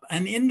up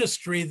an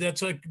industry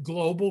that's a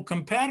global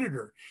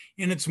competitor.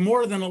 And it's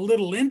more than a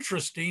little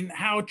interesting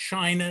how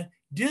China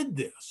did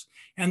this.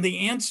 And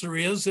the answer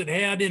is it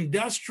had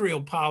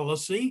industrial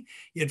policy,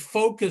 it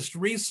focused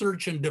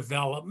research and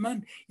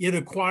development, it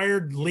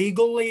acquired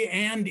legally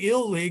and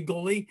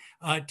illegally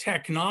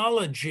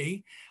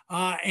technology,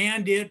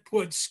 and it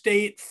put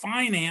state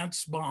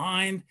finance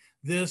behind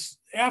this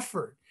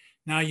effort.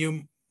 Now,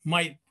 you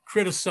might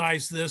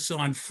criticize this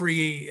on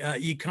free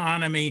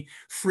economy,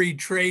 free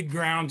trade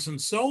grounds,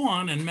 and so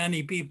on, and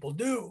many people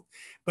do.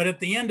 But at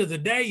the end of the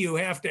day, you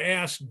have to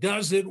ask,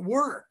 does it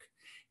work?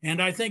 And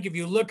I think if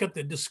you look at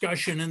the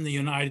discussion in the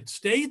United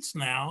States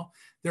now,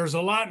 there's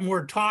a lot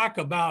more talk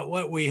about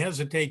what we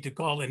hesitate to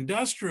call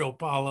industrial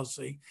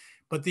policy,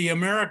 but the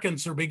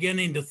Americans are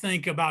beginning to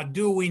think about,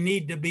 do we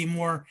need to be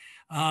more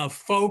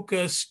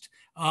focused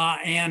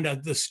and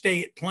the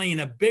state playing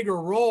a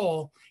bigger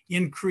role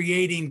in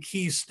creating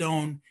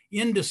keystone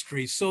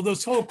industries? So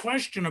this whole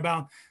question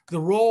about the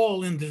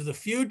role into the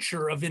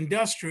future of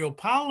industrial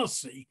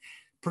policy,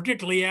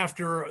 particularly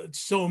after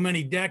so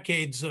many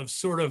decades of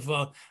sort of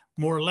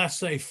more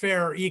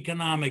laissez-faire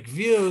economic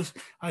views,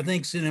 I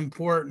think is an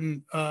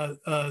important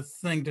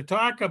thing to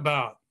talk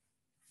about.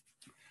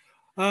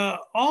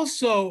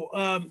 Also,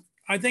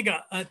 I think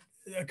a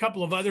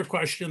couple of other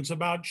questions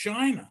about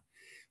China.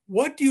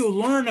 What do you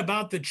learn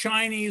about the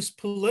Chinese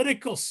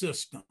political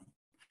system?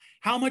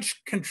 How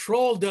much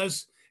control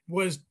does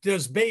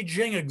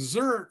Beijing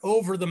exert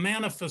over the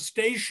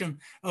manifestation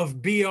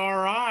of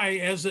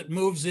BRI as it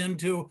moves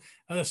into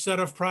a set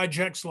of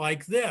projects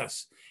like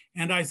this?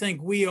 And I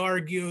think we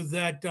argue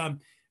that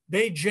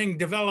Beijing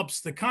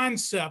develops the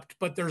concept,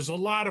 but there's a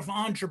lot of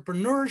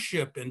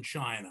entrepreneurship in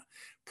China.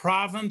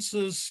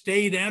 Provinces,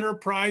 state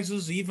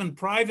enterprises, even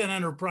private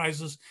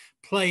enterprises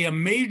play a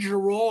major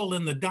role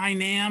in the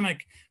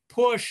dynamic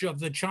push of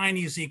the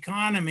Chinese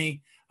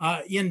economy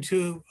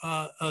into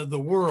the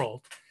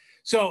world.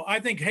 So I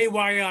think, hey,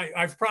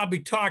 I've probably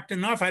talked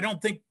enough. I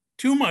don't think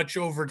too much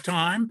over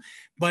time,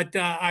 but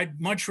I'd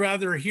much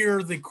rather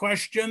hear the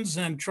questions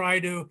and try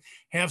to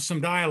have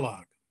some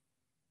dialogue.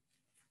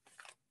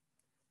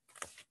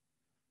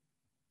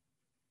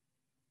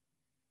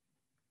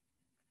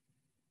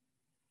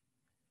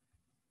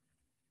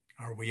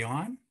 Are we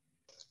on?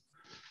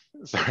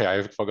 Sorry,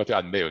 I forgot to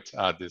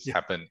unmute. This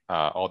happens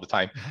all the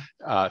time.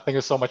 Thank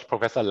you so much,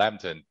 Professor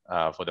Lampton,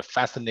 for the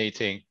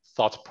fascinating,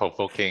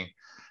 thought-provoking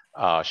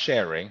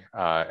sharing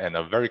and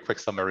a very quick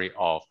summary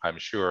of, I'm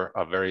sure,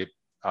 a very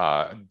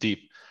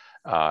deep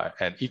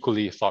and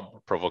equally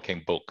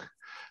thought-provoking book.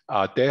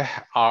 There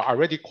are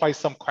already quite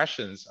some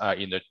questions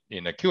in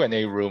the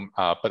Q&A room,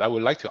 but I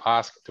would like to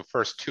ask the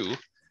first two.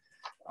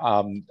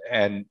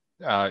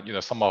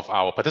 Some of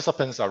our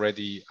participants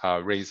already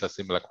raised a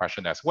similar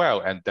question as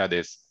well, and that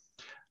is,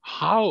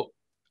 how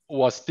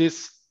was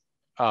this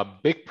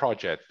big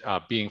project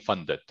being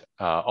funded.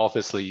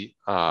 Obviously,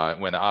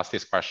 when I asked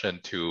this question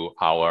to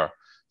our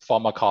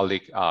former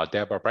colleague,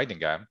 Deborah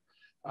Breitingham,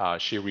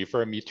 she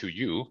referred me to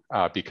you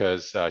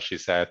because she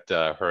said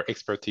her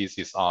expertise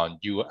is on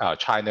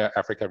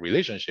China-Africa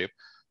relationship,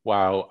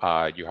 while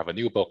you have a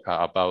new book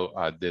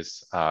about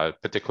this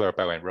particular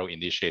Belt and Road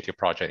Initiative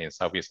project in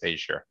Southeast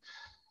Asia.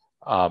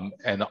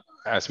 And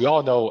as we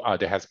all know,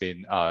 there has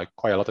been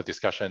quite a lot of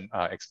discussion,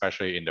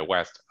 especially in the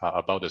West,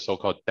 about the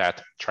so-called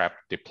debt trap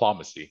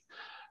diplomacy,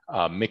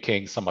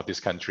 making some of these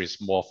countries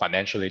more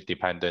financially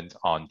dependent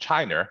on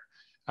China.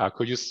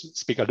 Could you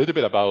speak a little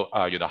bit about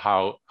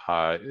how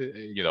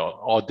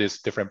all these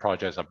different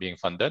projects are being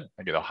funded,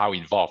 and how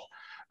involved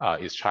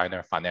is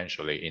China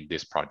financially in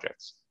these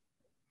projects?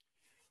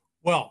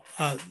 Well,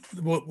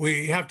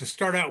 we have to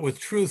start out with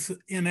truth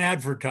in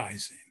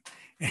advertising.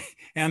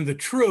 And the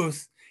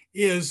truth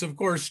is, of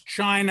course,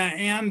 China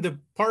and the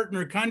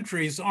partner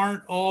countries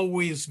aren't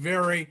always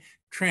very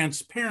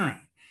transparent.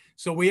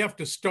 So we have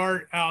to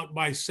start out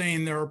by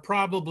saying there are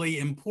probably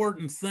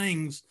important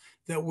things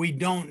that we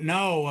don't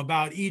know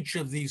about each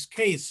of these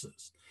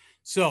cases.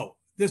 So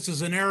this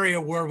is an area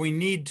where we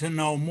need to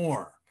know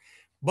more.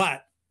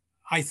 But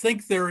I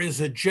think there is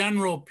a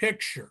general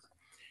picture.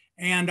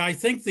 And I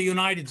think the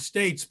United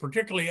States,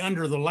 particularly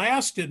under the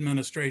last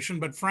administration,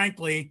 but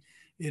frankly,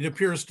 it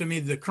appears to me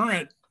the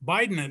current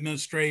Biden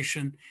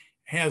administration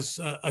has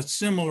a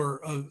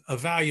similar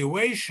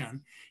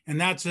evaluation.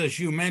 And that's, as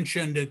you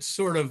mentioned, it's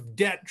sort of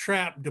debt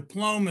trap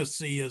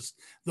diplomacy is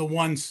the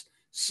one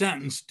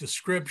sentence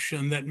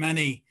description that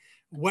many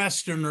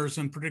Westerners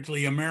and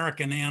particularly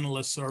American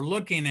analysts are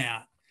looking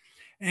at.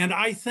 And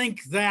I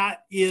think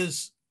that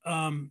is,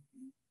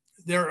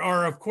 there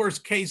are, of course,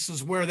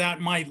 cases where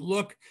that might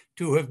look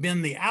to have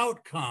been the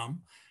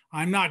outcome.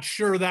 I'm not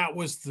sure that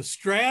was the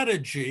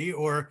strategy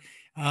or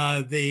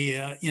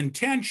the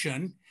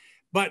intention,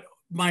 but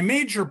my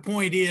major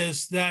point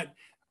is that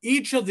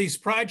each of these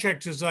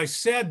projects, as I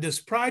said, this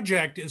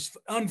project is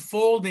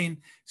unfolding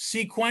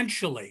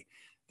sequentially.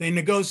 They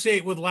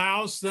negotiate with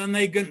Laos, then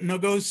they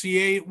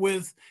negotiate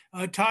with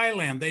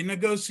Thailand, they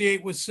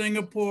negotiate with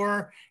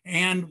Singapore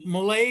and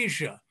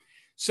Malaysia.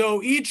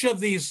 So each of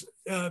these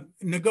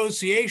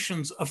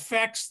negotiations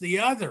affects the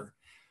other,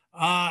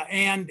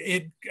 and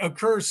it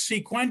occurs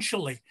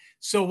sequentially.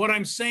 So what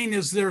I'm saying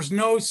is there's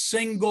no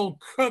single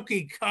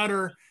cookie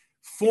cutter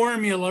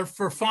formula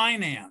for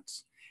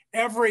finance.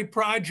 Every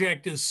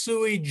project is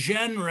sui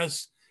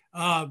generis,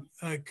 the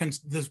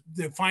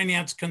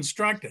finance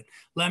constructed.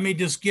 Let me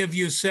just give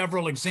you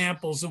several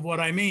examples of what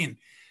I mean.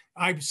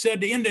 I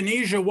said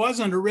Indonesia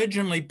wasn't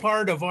originally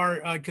part of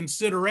our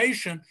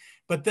consideration,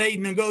 but they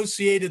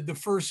negotiated the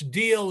first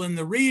deal in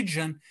the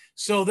region,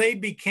 so they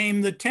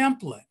became the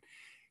template.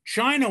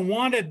 China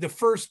wanted the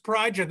first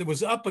project that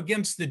was up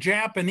against the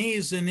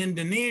Japanese in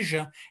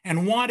Indonesia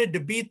and wanted to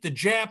beat the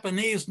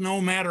Japanese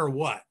no matter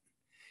what.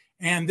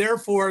 And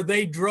therefore,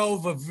 they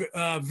drove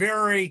a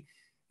very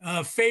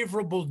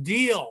favorable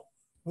deal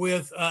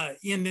with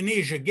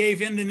Indonesia,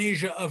 gave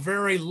Indonesia a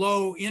very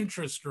low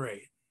interest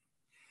rate.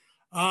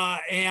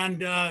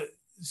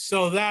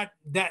 So that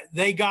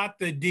they got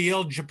the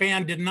deal.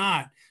 Japan did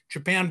not.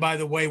 Japan, by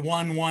the way,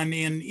 won one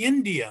in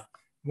India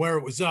where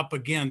it was up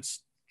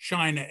against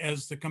China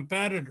as the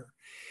competitor.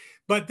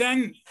 But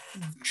then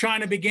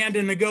China began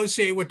to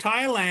negotiate with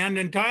Thailand,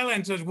 and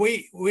Thailand says,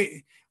 we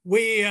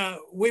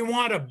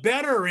want a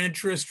better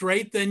interest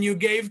rate than you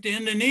gave to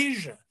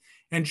Indonesia.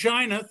 And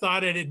China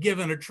thought it had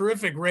given a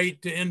terrific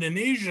rate to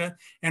Indonesia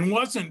and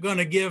wasn't going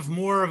to give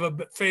more of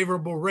a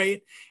favorable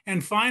rate.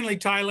 And finally,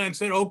 Thailand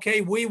said,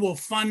 okay, we will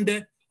fund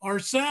it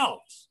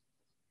ourselves,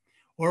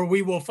 or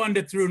we will fund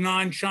it through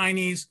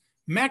non-Chinese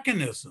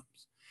mechanisms.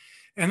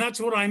 And that's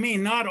what I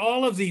mean. Not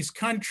all of these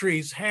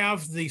countries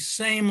have the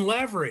same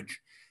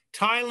leverage.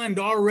 Thailand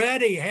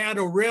already had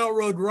a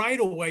railroad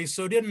right-of-way,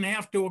 so didn't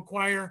have to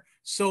acquire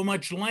so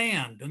much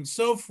land and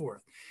so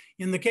forth.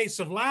 In the case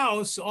of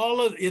Laos,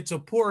 it's a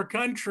poor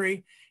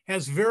country,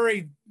 has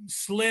very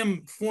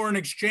slim foreign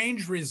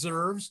exchange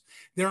reserves.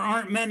 There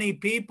aren't many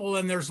people,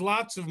 and there's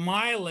lots of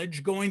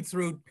mileage going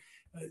through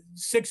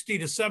 60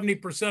 to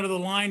 70% of the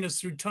line is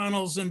through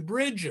tunnels and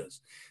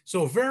bridges.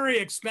 So very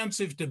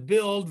expensive to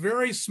build,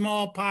 very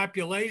small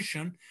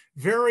population,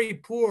 very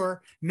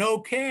poor, no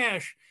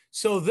cash.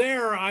 So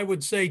there, I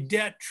would say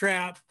debt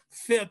trap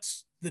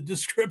fits the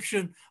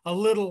description a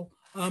little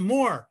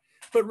more.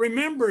 But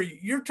remember,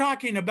 you're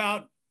talking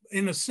about,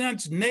 in a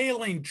sense,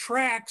 nailing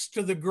tracks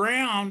to the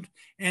ground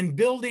and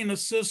building a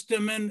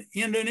system in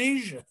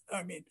Indonesia,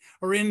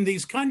 or in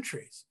these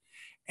countries.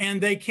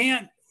 And they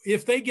can't,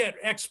 if they get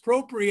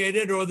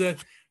expropriated or the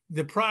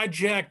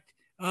project,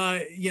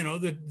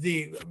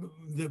 the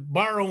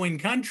borrowing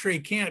country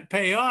can't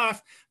pay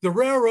off, the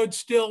railroad's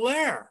still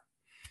there.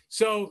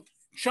 So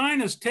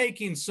China's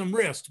taking some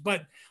risks,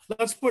 but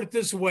let's put it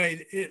this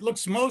way. It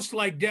looks most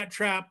like debt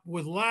trap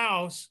with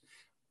Laos,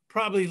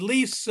 probably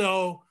least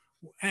so,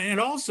 and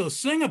also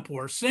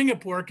Singapore.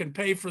 Singapore can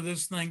pay for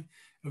this thing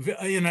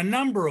in a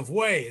number of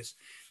ways.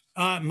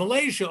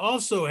 Malaysia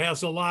also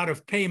has a lot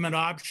of payment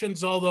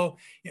options, although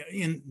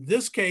in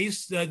this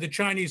case, the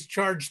Chinese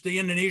charged the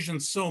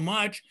Indonesians so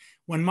much.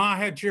 When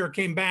Mahathir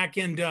came back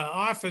into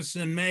office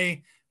in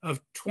May of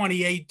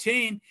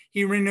 2018,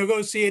 he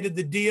renegotiated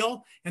the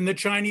deal, and the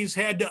Chinese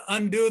had to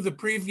undo the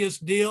previous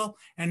deal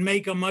and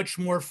make a much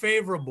more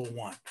favorable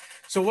one.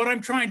 So what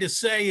I'm trying to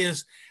say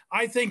is,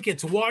 I think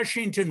it's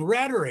Washington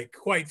rhetoric,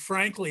 quite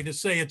frankly, to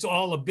say it's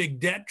all a big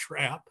debt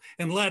trap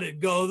and let it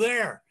go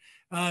there.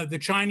 The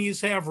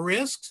Chinese have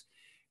risks.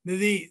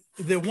 The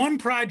one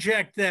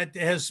project that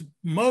has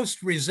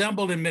most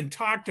resembled and been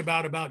talked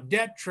about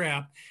debt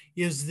trap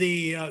is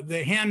the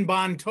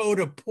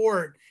Hambantota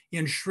port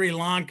in Sri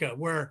Lanka,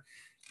 where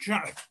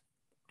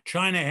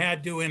China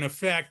had to, in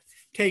effect,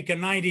 take a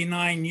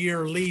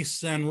 99-year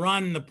lease and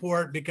run the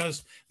port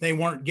because they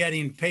weren't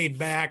getting paid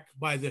back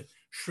by the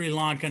Sri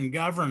Lankan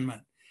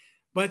government.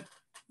 But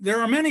there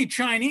are many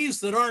Chinese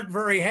that aren't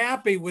very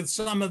happy with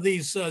some of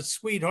these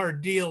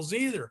sweetheart deals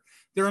either.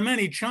 There are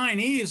many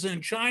Chinese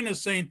in China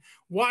saying,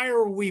 why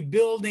are we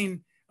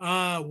building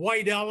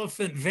white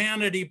elephant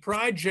vanity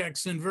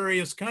projects in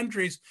various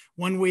countries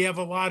when we have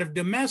a lot of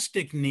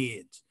domestic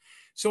needs?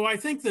 So I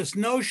think this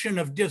notion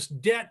of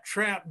just debt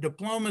trap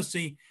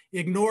diplomacy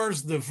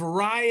ignores the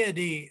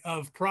variety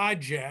of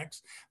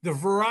projects, the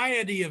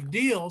variety of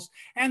deals,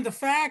 and the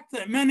fact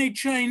that many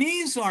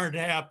Chinese aren't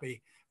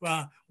happy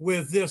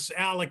with this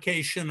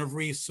allocation of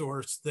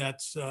resource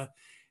that's in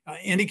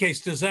any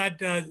case. Does that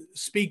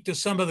speak to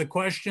some of the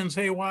questions,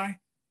 Haywai?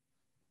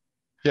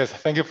 Yes,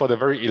 thank you for the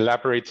very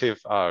elaborative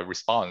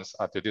response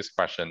to this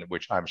question,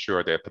 which I'm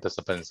sure the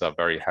participants are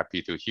very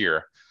happy to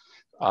hear.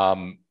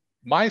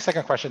 My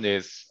second question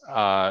is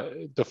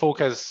the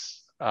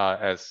focus,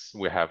 as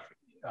we have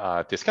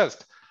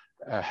discussed,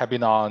 have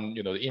been on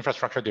the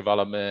infrastructure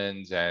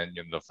development and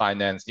the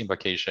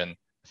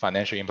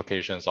financial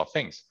implications of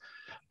things.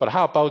 But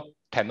how about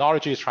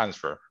technology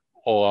transfer?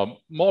 Or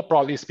more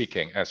broadly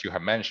speaking, as you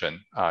have mentioned,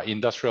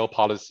 industrial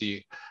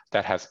policy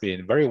that has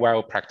been very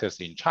well practiced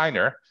in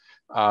China,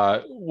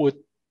 would,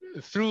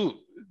 through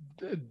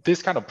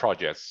this kind of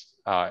projects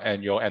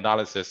and your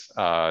analysis,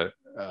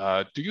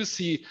 do you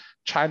see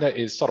China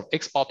is sort of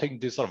exporting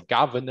this sort of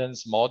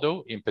governance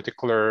model, in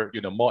particular,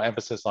 more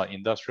emphasis on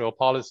industrial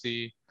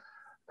policy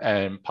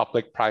and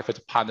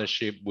public-private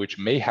partnership, which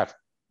may have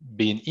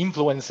been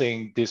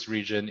influencing this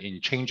region in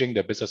changing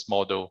the business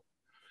model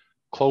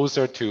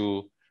closer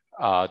to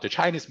the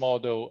Chinese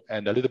model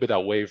and a little bit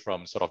away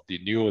from sort of the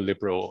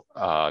neoliberal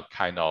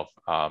kind of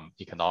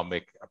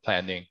economic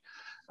planning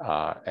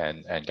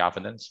and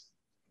governance?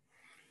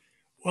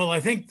 Well,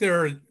 I think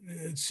there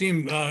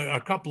seem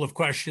a couple of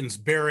questions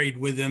buried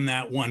within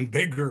that one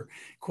bigger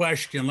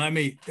question. Let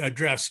me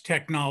address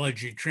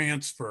technology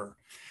transfer.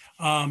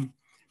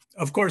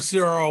 Of course,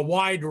 there are a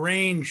wide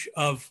range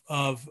of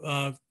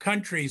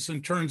countries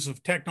in terms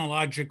of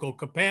technological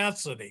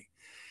capacity.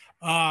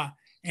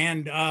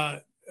 And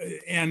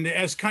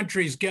as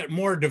countries get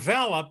more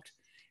developed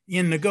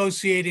in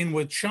negotiating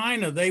with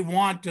China, they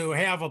want to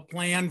have a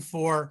plan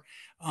for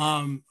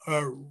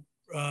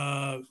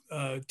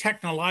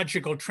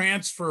technological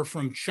transfer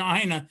from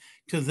China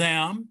to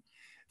them.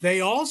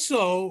 They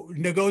also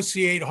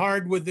negotiate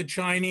hard with the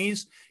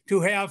Chinese to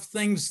have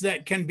things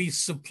that can be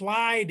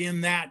supplied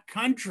in that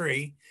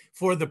country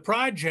for the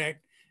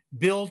project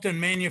built and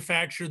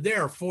manufactured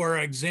there. For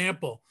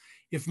example,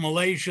 if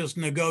Malaysia's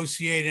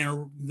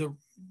negotiating the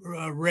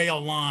rail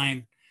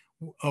line,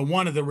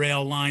 one of the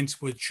rail lines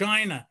with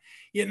China,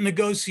 it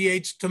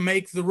negotiates to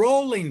make the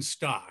rolling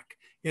stock.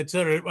 It's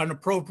at an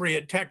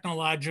appropriate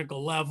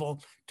technological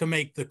level to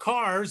make the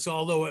cars,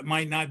 although it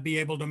might not be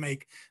able to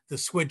make the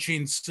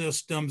switching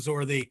systems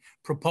or the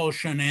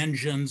propulsion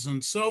engines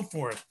and so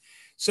forth.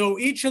 So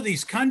each of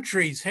these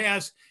countries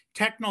has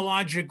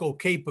technological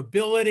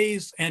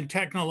capabilities and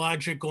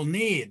technological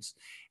needs.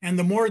 And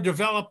the more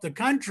developed the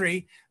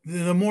country,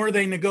 the more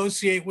they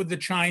negotiate with the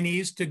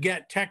Chinese to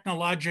get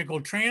technological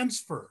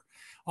transfer.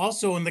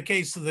 Also, in the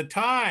case of the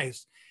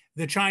Thais,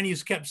 the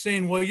Chinese kept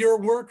saying, well,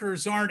 your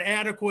workers aren't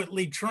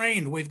adequately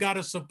trained. We've got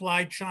to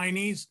supply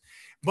Chinese.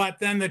 But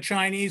then the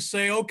Chinese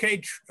say,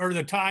 okay, or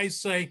the Thais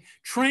say,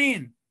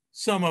 train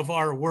some of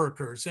our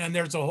workers. And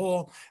there's a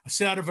whole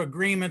set of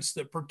agreements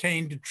that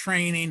pertain to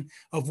training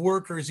of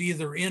workers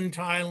either in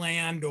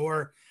Thailand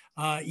or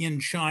in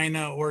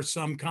China or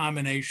some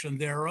combination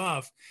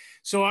thereof.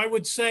 So I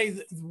would say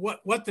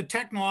what the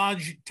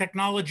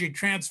technology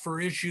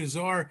transfer issues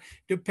are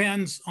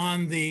depends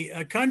on the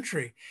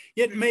country.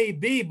 It may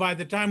be by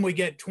the time we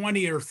get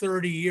 20 or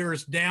 30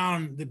 years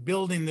down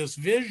building this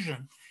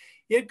vision,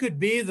 it could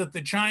be that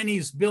the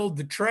Chinese build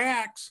the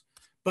tracks,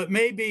 but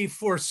maybe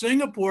for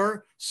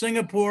Singapore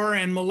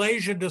and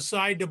Malaysia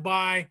decide to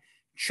buy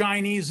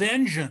Chinese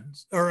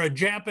engines or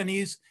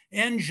Japanese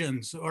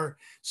engines or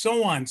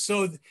so on.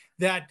 So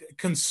that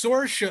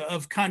consortia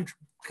of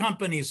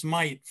companies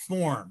might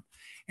form.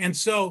 And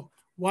so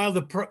while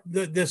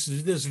this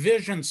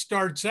vision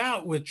starts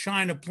out with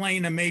China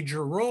playing a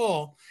major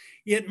role,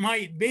 it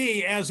might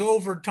be as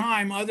over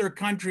time other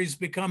countries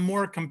become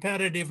more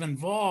competitive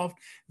involved,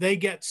 they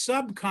get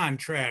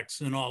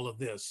subcontracts in all of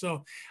this.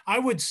 So I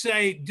would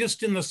say,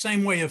 just in the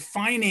same way if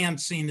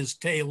financing is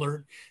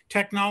tailored,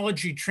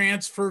 technology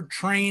transfer,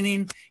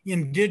 training,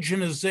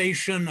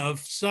 indigenization of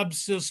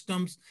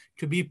subsystems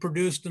to be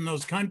produced in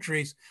those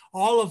countries,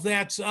 all of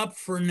that's up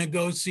for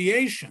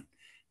negotiation.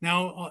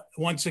 Now,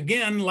 once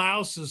again,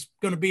 Laos is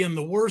going to be in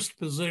the worst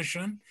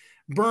position.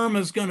 Burma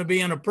is going to be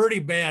in a pretty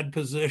bad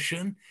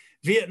position.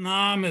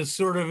 Vietnam is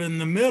sort of in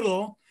the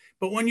middle.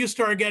 But when you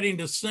start getting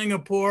to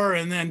Singapore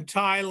and then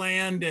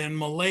Thailand and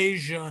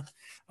Malaysia,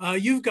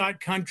 you've got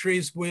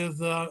countries with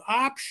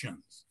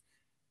options.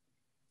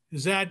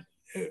 Does that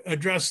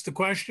address the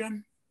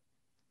question?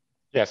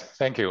 Yes,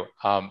 thank you.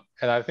 And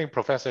I think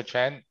Professor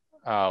Chen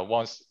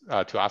wants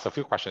to ask a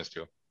few questions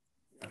too.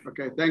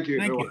 Okay, thank you.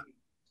 Thank you.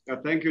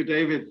 Thank you,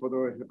 David, for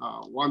the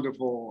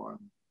wonderful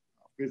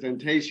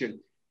presentation.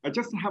 I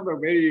just have a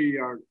very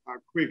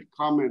quick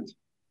comment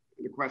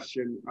on the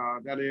question.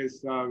 That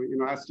is,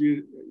 as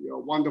your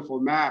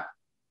wonderful map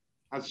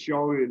has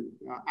shown,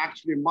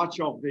 actually much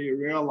of the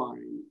rail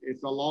line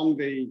is along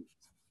the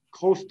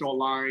coastal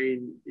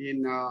line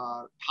in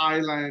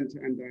Thailand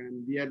and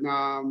then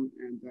Vietnam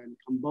and then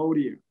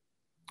Cambodia.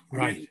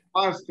 Right.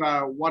 Plus,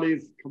 what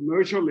is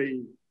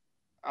commercially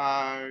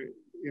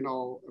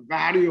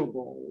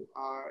valuable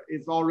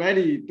is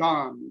already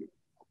done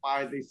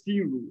by the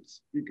sea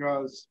routes,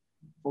 because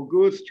for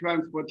goods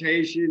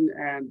transportation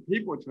and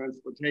people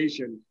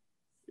transportation,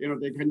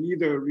 they can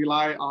either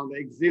rely on the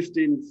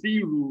existing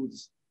sea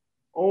routes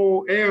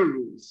or air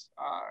routes.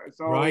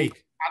 So right.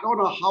 I don't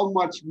know how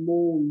much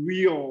more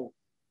real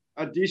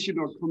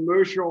additional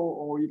commercial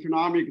or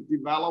economic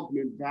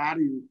development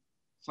value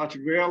such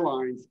rail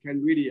lines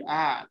can really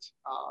add,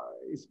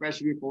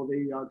 especially for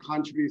the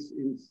countries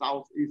in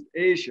Southeast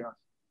Asia.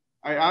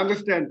 I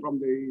understand from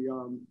the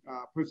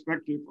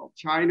perspective of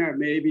China,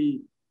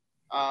 maybe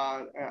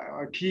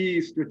a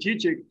key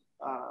strategic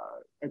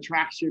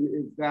attraction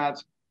is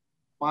that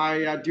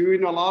by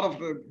doing a lot of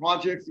the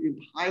projects in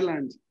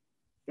Thailand,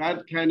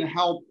 that can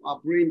help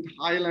bring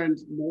Thailand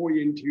more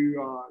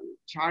into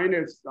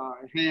China's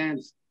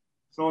hands,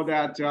 so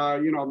that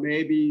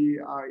maybe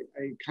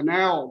a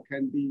canal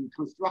can be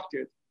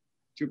constructed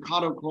to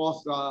cut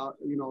across the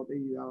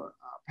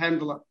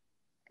Pendula,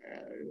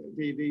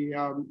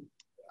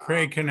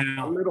 Craig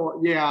Canal. A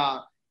little, yeah,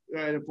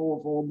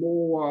 for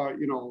more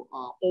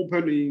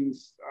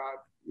openings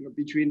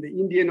between the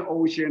Indian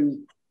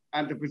Ocean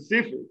and the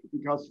Pacific,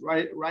 because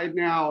right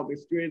now the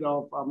Strait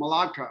of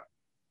Malacca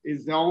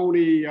is the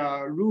only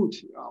route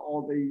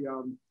all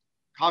the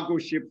cargo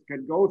ships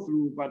can go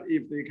through. But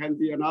if there can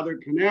be another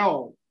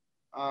canal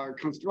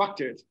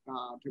constructed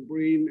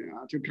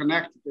to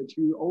connect the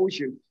two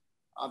oceans,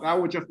 that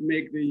would just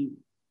make the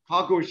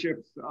cargo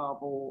ships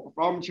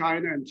from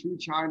China and to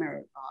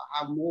China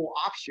have more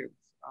options.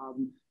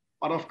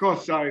 But of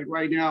course,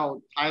 right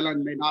now,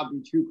 Thailand may not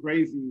be too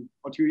crazy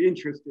or too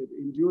interested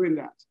in doing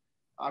that.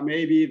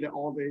 Maybe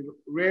all the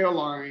rail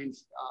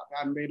lines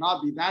that may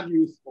not be that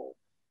useful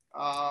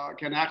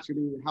can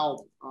actually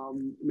help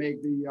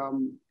make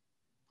the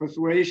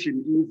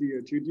persuasion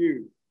easier to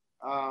do.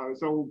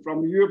 So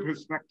from your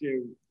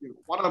perspective,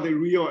 what are the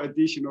real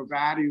additional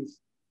values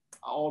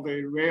all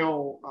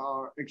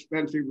the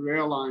expensive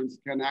rail lines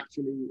can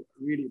actually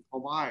really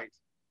provide?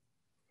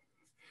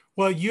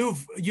 Well,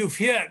 you've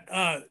hit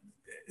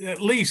at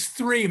least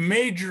three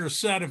major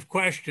set of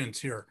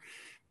questions here,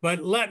 but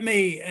let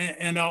me,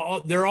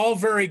 they're all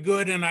very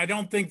good, and I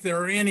don't think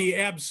there are any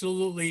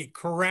absolutely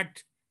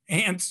correct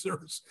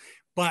answers,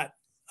 but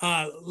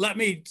let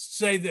me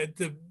say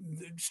that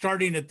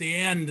starting at the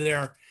end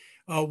there,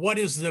 what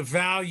is the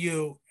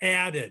value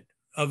added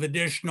of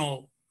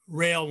additional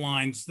rail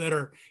lines that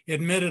are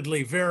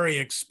admittedly very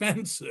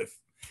expensive?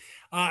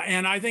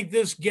 And I think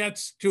this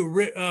gets to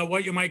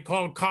what you might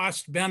call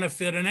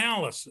cost-benefit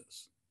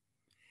analysis.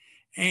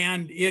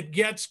 And it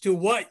gets to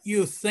what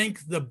you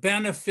think the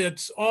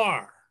benefits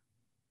are.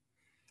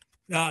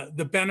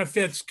 The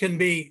benefits can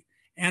be,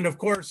 and of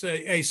course,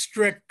 a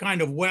strict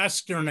kind of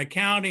Western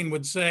accounting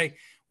would say,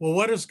 well,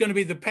 what is going to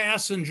be the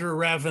passenger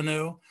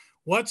revenue?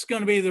 What's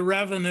going to be the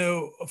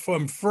revenue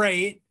from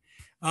freight?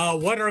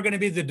 What are going to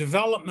be the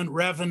development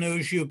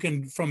revenues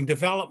from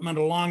development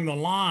along the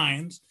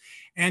lines?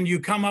 And you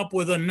come up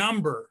with a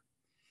number.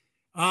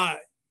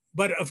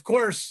 But of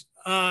course,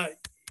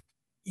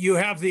 you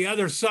have the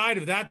other side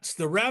of that's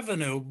the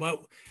revenue,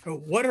 but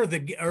what are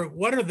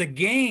the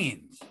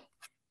gains?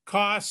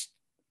 Cost,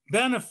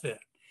 benefit.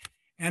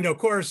 And of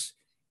course,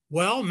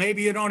 well,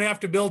 maybe you don't have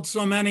to build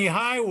so many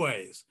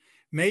highways.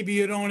 Maybe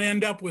you don't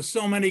end up with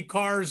so many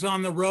cars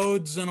on the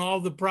roads and all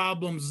the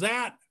problems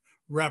that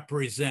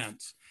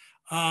represents.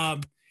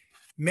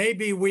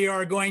 Maybe we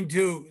are going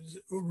to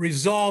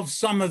resolve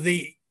some of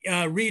the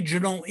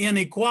regional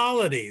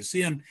inequalities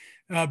and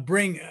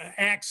bring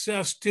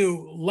access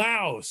to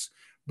Laos,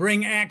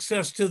 bring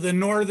access to the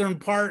northern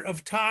part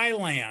of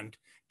Thailand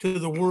to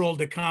the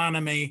world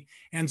economy,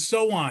 and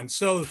so on.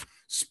 So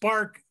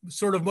spark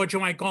sort of what you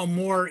might call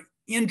more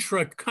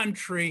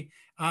intra-country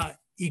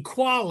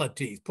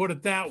equality, put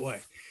it that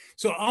way.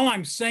 So all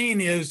I'm saying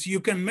is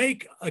you can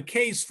make a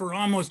case for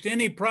almost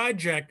any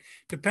project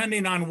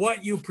depending on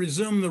what you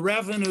presume the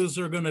revenues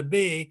are going to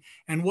be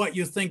and what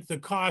you think the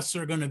costs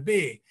are going to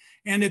be.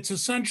 And it's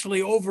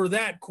essentially over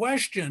that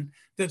question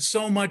that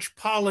so much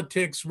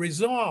politics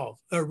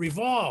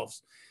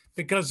revolves,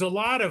 because a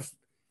lot of,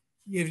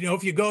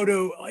 if you go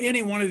to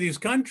any one of these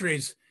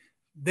countries,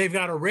 they've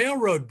got a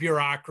railroad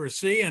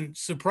bureaucracy, and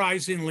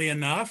surprisingly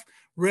enough,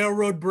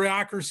 railroad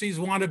bureaucracies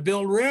want to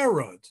build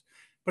railroads.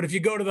 But if you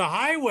go to the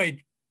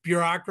highway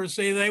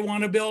bureaucracy, they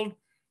want to build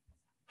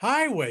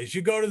highways.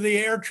 You go to the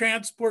air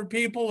transport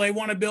people, they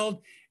want to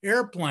build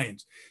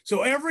airplanes.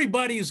 So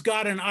everybody's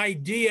got an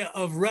idea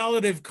of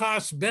relative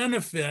cost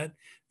benefit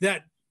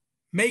that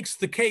makes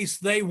the case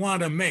they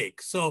want to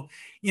make. So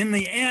in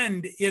the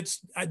end,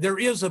 there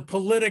is a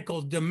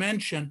political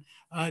dimension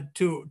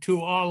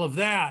to all of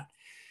that.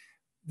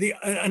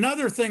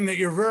 Another thing that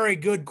your very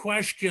good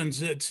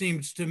questions, it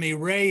seems to me,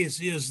 raise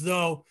is,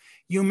 though,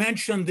 you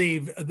mentioned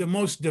the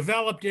most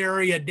developed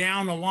area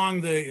down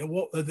along the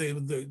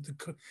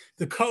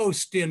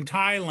coast in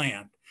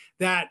Thailand,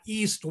 that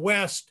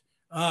east-west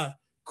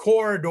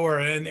corridor,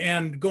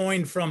 and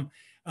going from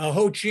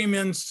Ho Chi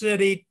Minh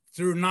City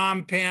through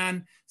Phnom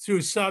Penh,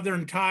 through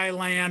southern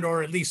Thailand,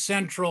 or at least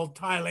central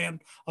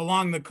Thailand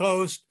along the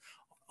coast,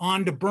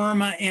 on to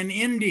Burma and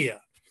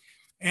India.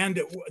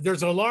 And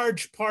there's a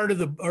large part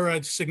of or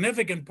a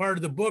significant part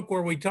of the book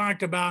where we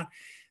talked about,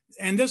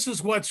 and this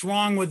is what's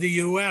wrong with the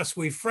US.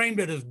 We framed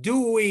it as,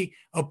 do we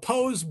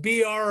oppose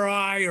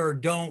BRI or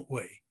don't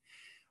we?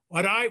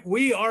 What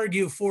we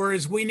argue for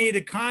is we need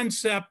a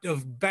concept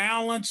of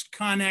balanced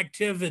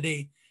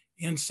connectivity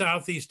in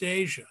Southeast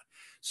Asia.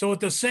 So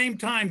at the same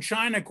time,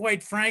 China,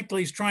 quite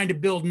frankly, is trying to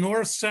build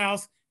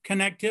north-south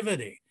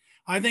connectivity.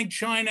 I think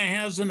China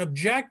has an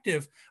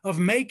objective of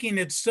making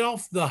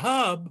itself the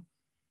hub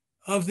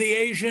of the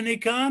Asian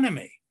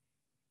economy.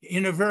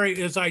 In a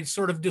very, as I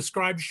sort of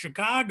described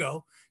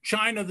Chicago,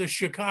 China, the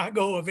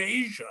Chicago of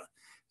Asia,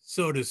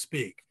 so to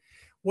speak.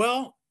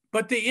 Well,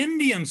 but the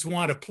Indians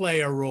want to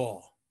play a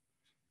role.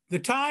 The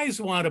Thais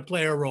want to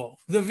play a role,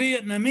 the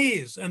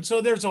Vietnamese. And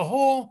so there's a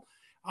whole,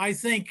 I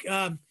think,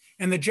 and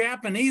the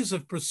Japanese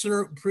have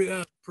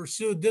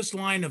pursued this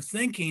line of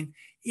thinking,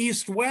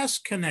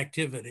 east-west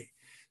connectivity.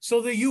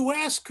 So the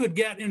US could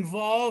get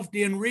involved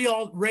in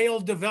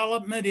rail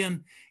development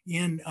in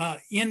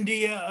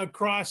India,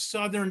 across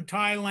southern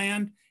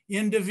Thailand,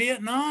 into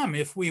Vietnam,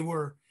 if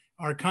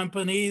our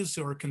companies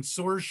or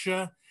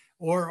consortia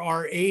or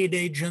our aid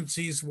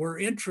agencies were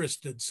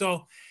interested.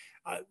 So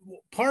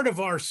part of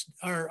our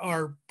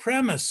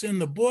premise in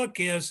the book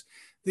is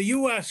the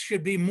US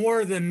should be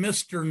more than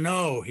Mr.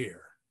 No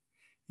here.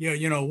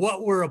 You know,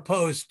 what we're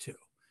opposed to.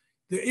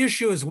 The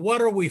issue is,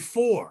 what are we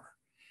for?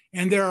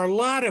 And there are a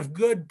lot of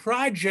good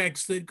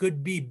projects that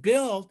could be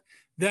built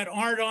that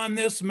aren't on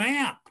this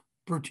map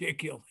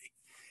particularly.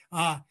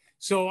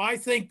 So I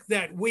think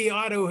that we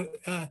ought to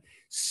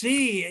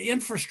see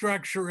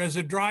infrastructure as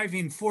a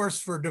driving force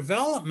for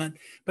development,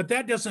 but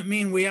that doesn't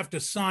mean we have to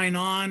sign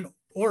on,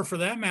 or for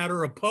that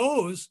matter,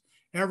 oppose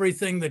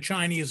everything the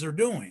Chinese are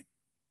doing.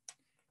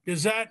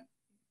 Does that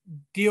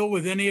deal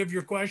with any of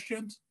your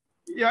questions?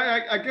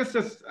 Yeah, I guess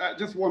I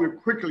just want to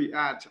quickly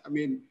add, I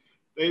mean,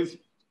 there's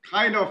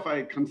kind of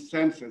a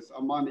consensus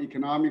among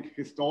economic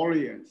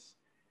historians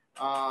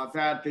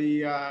that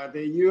the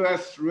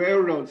US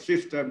railroad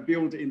system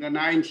built in the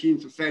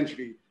 19th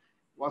century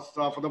was,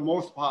 for the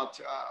most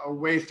part, a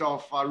waste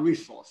of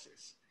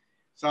resources.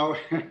 So,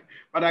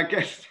 but I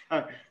guess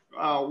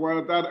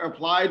where that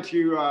applied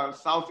to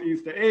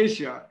Southeast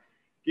Asia,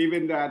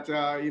 given that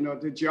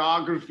the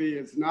geography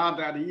is not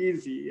that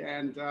easy,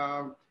 and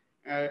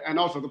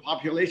also the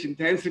population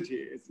density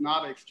is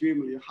not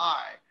extremely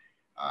high,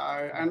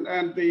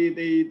 and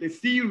the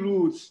sea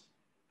routes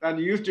that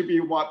used to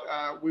be what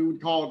we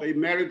would call the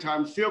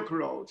maritime Silk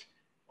Road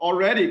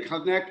already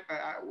have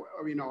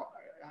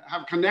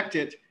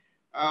connected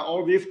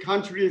all these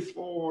countries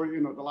for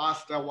the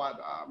last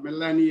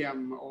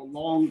millennium or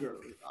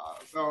longer.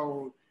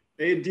 So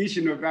the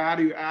additional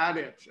value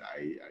added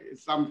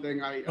is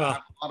something I have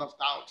a lot of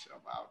doubt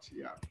about.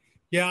 Yeah.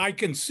 Yeah, I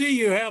can see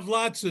you have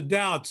lots of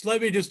doubts.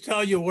 Let me just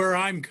tell you where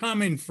I'm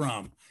coming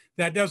from.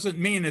 That doesn't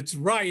mean it's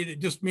right. It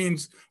just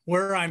means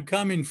where I'm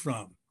coming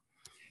from.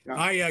 Yeah.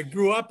 I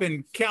grew up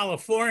in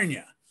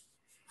California.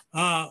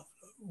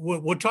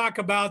 We'll talk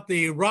about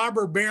the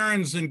robber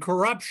barons and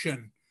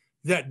corruption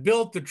that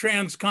built the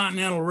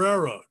Transcontinental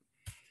Railroad.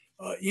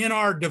 In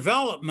our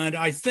development,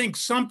 I think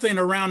something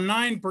around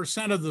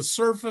 9% of the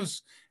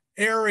surface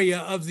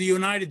area of the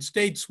United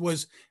States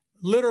was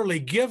literally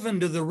given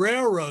to the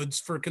railroads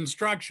for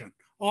construction,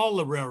 all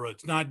the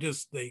railroads, not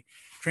just the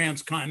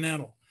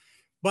Transcontinental.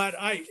 But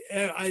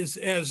as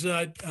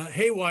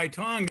Hei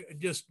Tong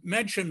just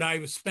mentioned,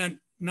 I spent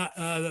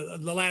the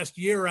last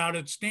year out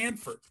at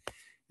Stanford.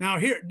 Now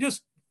here,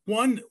 just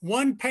one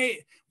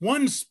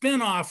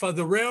spinoff of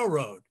the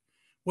railroad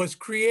was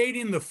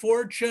creating the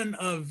fortune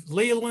of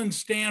Leland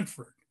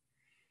Stanford.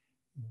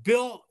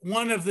 built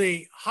one of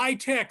the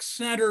high-tech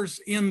centers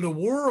in the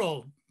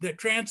world that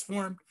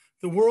transformed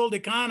the world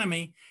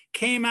economy,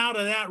 came out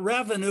of that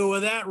revenue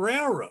of that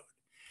railroad.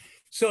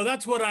 So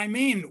that's what I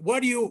mean.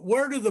 Where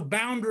do the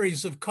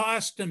boundaries of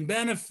cost and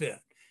benefit?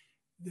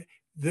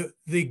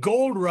 The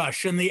gold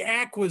rush and the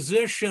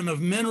acquisition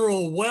of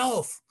mineral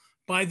wealth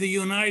by the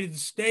United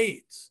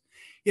States.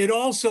 It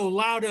also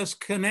allowed us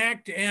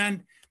connect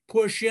and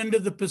push into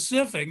the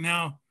Pacific.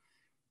 Now,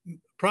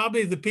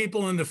 probably the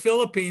people in the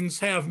Philippines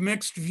have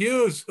mixed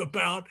views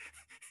about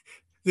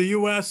the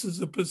US as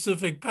a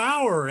Pacific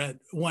power at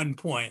one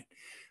point.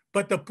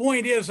 But the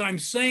point is, I'm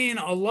saying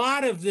a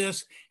lot of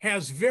this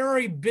has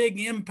very big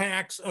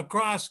impacts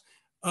across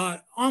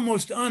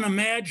almost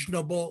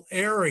unimaginable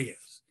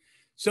areas.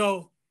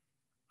 So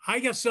I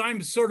guess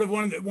I'm sort of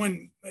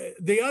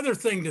the other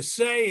thing to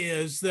say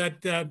is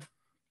that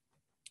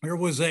there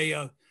was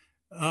a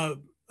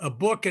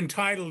book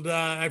entitled,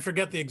 I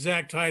forget the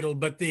exact title,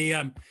 but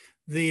the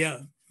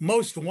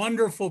most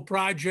wonderful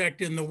project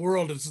in the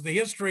world is the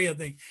history of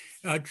the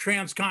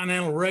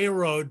Transcontinental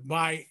Railroad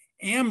by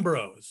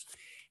Ambrose.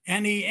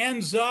 And he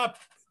ends up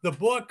the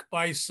book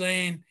by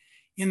saying,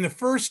 in the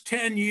first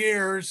 10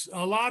 years,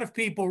 a lot of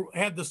people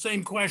had the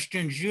same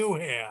questions you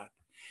had.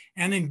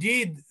 And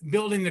indeed,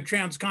 building the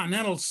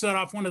Transcontinental set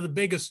off one of the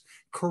biggest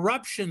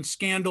corruption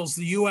scandals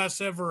the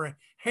US ever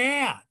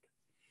had.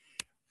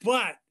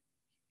 But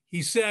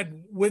he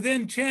said,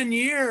 within 10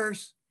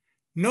 years,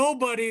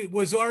 nobody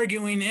was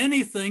arguing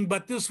anything,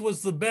 but this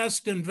was the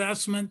best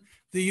investment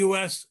the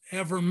US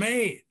ever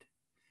made.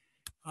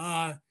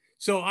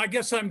 So I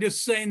guess I'm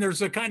just saying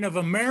there's a kind of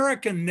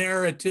American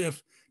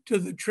narrative to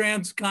the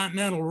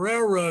Transcontinental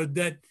Railroad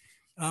that,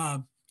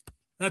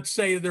 let's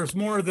say there's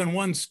more than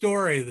one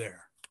story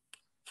there.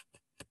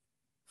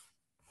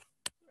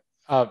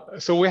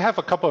 So we have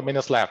a couple of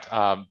minutes left.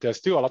 There's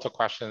still a lot of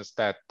questions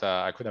that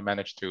I couldn't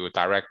manage to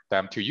direct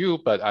them to you,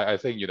 but I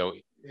think, you know,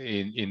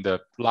 in the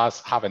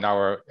last half an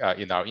hour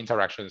in our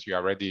interactions, you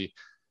already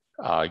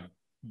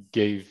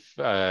gave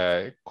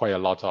quite a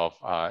lot of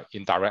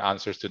indirect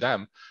answers to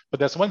them. But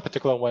there's one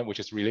particular one which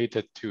is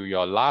related to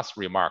your last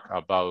remark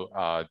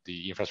about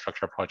the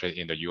infrastructure project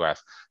in the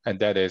US. And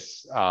that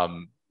is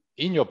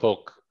in your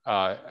book,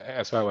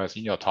 as well as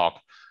in your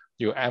talk,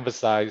 you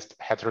emphasized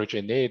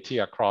heterogeneity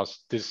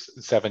across these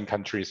 7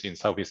 countries in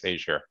Southeast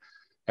Asia.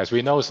 As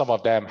we know, some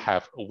of them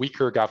have a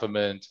weaker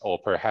government or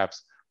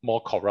perhaps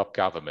more corrupt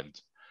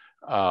government.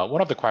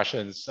 One of the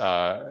questions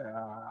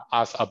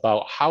asked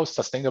about how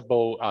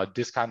sustainable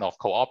this kind of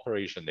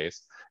cooperation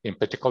is, in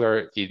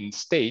particular in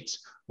states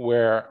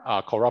where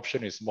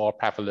corruption is more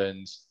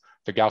prevalent,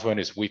 the government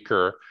is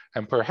weaker,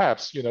 and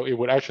perhaps, you know, it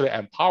would actually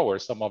empower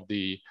some of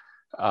the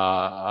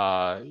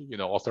you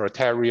know,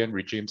 authoritarian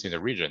regimes in the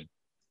region.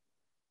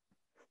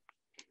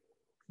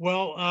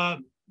 Well,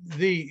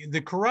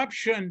 the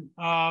corruption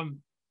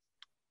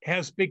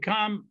has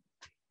become,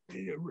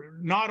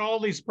 not all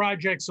these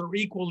projects are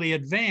equally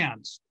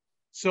advanced.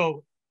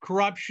 So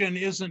corruption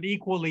isn't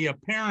equally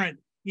apparent,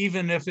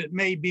 even if it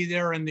may be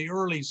there in the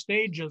early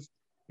stages,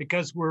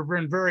 because we're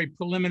in very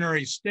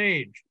preliminary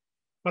stage.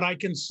 But I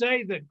can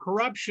say that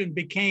corruption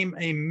became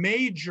a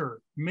major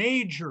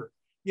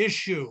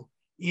issue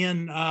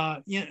in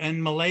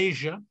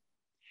Malaysia.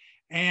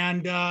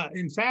 And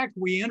in fact,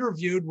 we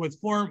interviewed with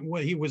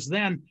he was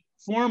then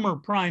former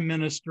Prime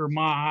Minister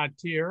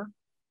Mahathir,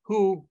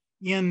 who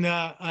in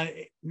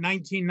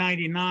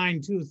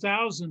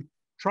 1999-2000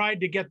 tried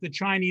to get the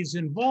Chinese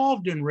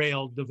involved in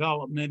rail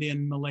development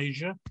in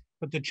Malaysia,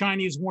 but the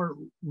Chinese weren't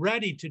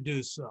ready to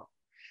do so.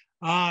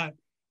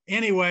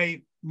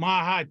 Anyway,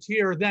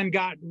 Mahathir then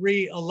got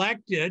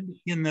re-elected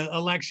in the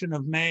election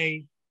of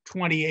May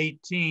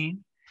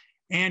 2018.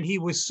 And he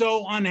was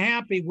so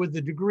unhappy with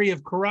the degree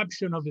of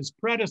corruption of his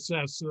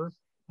predecessor,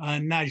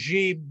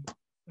 Najib.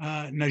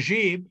 And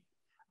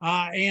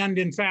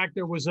in fact,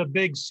 there was a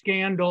big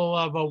scandal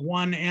of a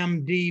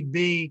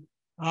 1MDB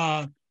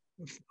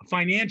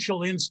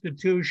financial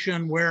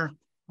institution where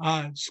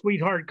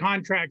sweetheart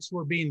contracts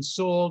were being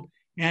sold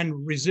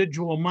and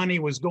residual money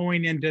was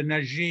going into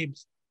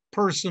Najib's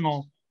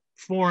personal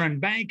foreign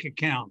bank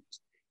accounts.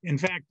 In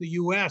fact, the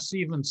US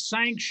even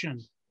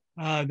sanctioned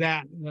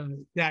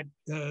the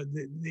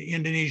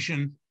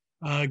Indonesian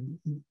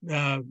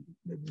the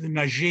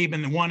Najib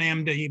and the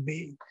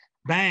 1MDB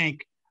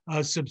bank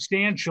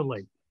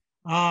substantially.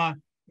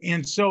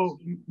 And so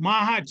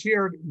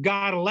Mahathir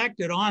got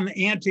elected on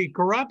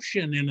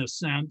anti-corruption in a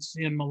sense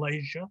in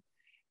Malaysia.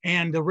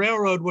 And the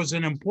railroad was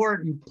an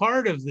important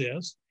part of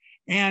this.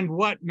 And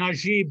what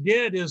Najib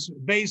did is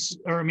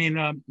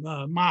Mahathir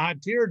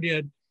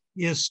did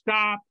is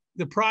stop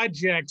the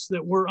projects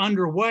that were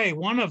underway.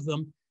 One of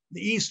them,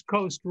 the East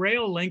Coast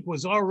Rail Link,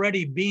 was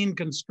already being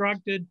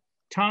constructed,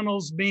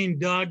 tunnels being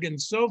dug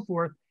and so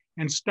forth,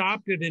 and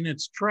stopped it in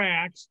its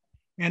tracks,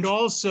 and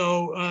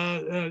also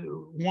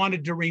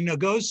wanted to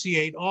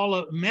renegotiate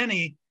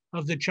many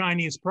of the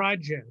Chinese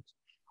projects.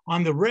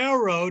 On the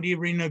railroad, he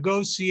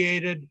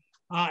renegotiated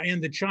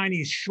and the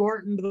Chinese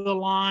shortened the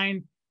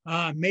line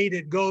made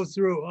it go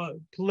through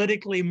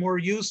politically more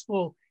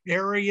useful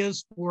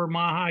areas for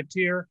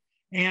Mahathir,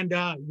 and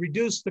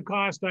reduced the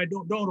cost.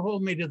 Don't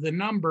hold me to the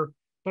number,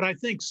 but I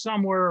think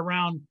somewhere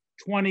around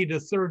 20 to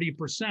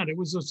 30%. It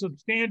was a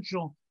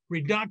substantial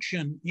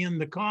reduction in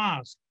the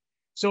cost.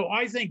 So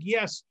I think,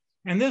 yes,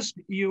 and this,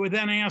 you would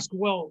then ask,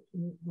 well,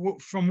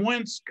 from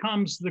whence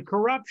comes the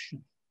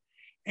corruption?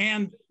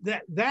 And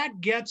that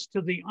gets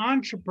to the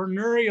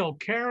entrepreneurial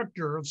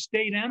character of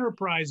state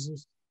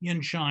enterprises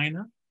in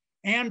China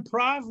and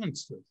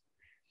provinces.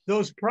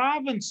 Those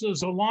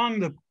provinces along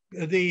the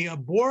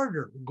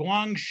border,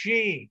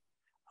 Guangxi,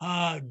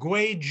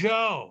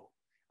 Guizhou,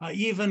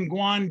 even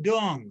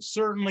Guangdong,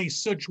 certainly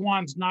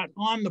Sichuan's not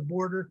on the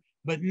border,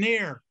 but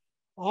near.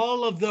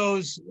 All of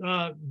those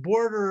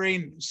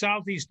bordering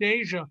Southeast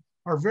Asia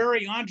are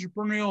very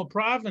entrepreneurial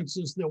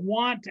provinces that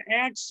want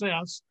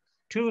access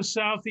to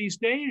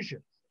Southeast Asia.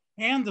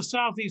 And the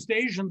Southeast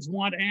Asians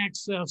want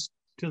access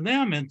to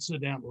them,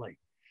 incidentally.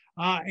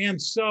 And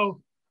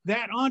so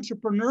that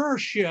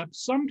entrepreneurship,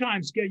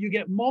 sometimes you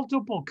get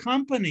multiple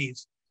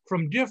companies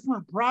from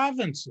different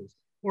provinces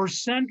or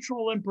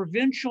central and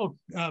provincial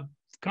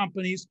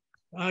companies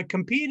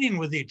competing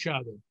with each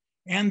other.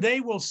 And they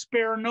will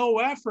spare no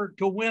effort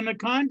to win a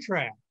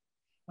contract.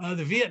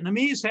 The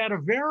Vietnamese had a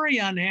very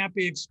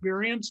unhappy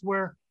experience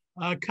where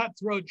a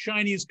cutthroat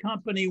Chinese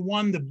company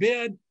won the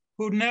bid,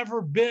 who'd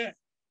never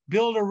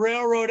built a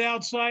railroad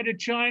outside of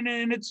China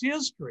in its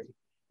history.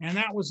 And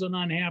that was an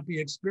unhappy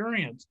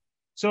experience.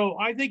 So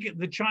I think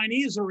the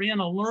Chinese are in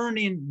a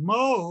learning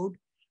mode.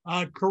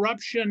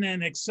 Corruption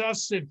and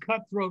excessive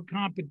cutthroat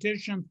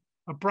competition,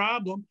 a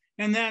problem,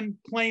 and then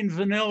plain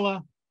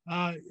vanilla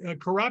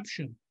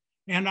corruption.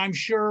 And I'm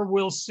sure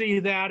we'll see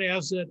that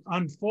as it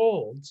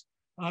unfolds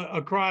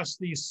across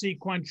these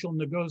sequential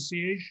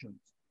negotiations.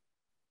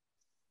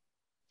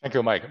 Thank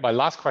you, Mike. My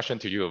last question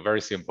to you,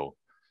 very simple.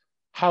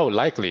 How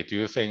likely do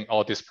you think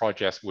all these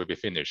projects will be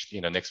finished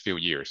in the next few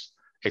years,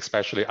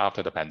 especially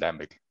after the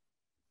pandemic?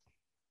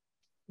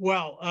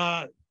 Well,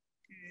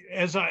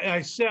 as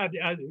I said,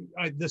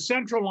 the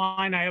central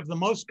line I have the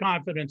most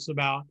confidence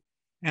about,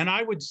 and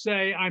I would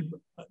say I'm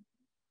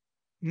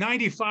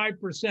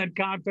 95%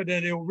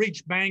 confident it will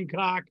reach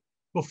Bangkok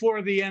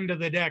before the end of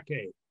the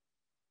decade.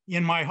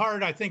 In my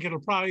heart, I think it'll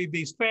probably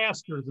be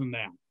faster than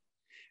that.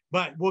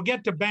 But we'll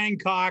get to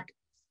Bangkok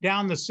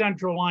down the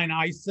central line,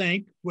 I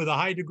think, with a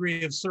high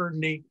degree of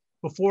certainty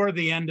before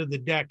the end of the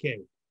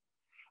decade.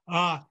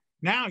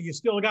 Now, you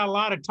still got a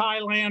lot of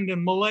Thailand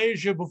and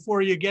Malaysia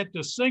before you get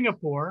to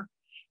Singapore.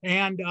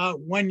 And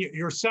when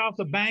you're south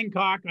of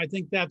Bangkok, I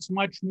think that's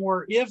much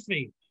more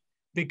iffy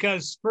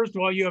because, first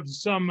of all, you have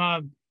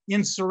some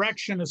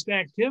insurrectionist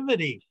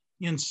activity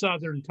in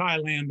southern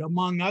Thailand,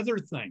 among other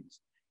things.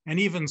 And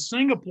even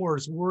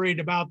Singapore's worried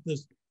about the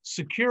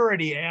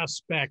security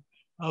aspect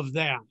of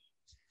that.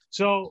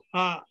 So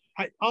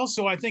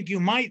I think you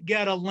might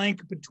get a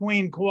link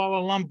between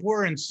Kuala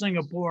Lumpur and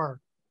Singapore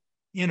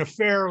in a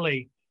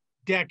fairly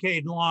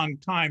decade-long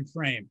time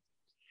frame.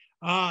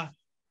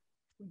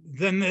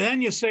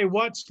 Then you say,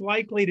 what's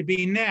likely to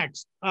be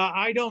next?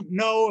 I don't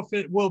know if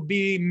it will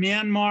be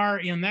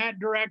Myanmar in that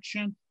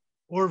direction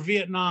or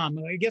Vietnam.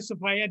 I guess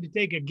if I had to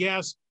take a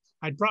guess,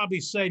 I'd probably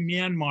say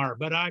Myanmar,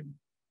 but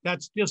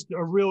that's just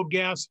a real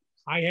guess.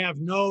 I have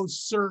no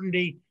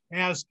certainty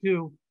as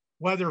to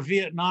whether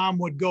Vietnam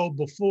would go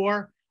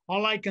before.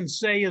 All I can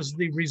say is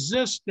the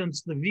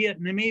resistance the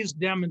Vietnamese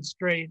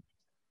demonstrate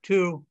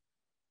to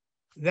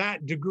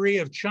that degree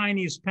of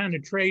Chinese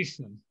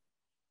penetration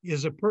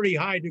is a pretty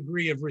high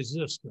degree of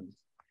resistance.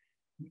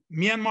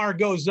 Myanmar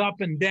goes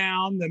up and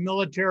down. The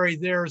military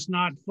there is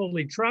not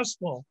fully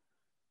trustful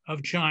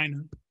of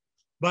China,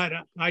 but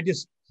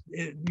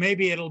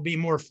maybe it'll be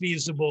more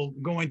feasible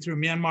going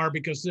through Myanmar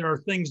because there are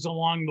things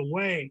along the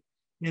way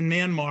in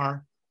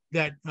Myanmar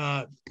that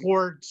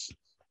ports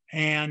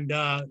and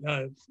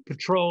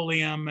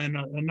petroleum and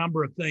a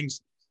number of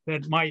things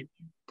that might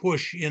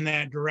push in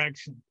that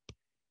direction.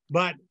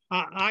 But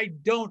I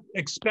don't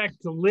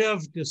expect to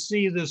live to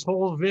see this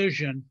whole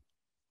vision,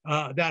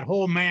 that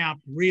whole map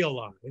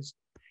realized.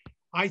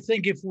 I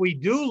think if we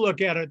do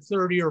look at it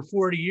 30 or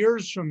 40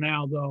 years from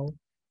now, though,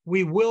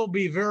 we will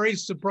be very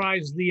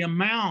surprised the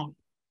amount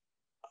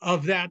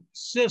of that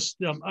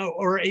system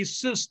or a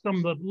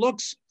system that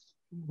looks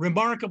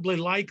remarkably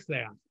like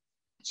that.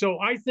 So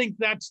I think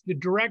that's the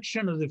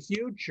direction of the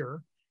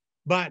future,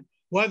 but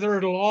whether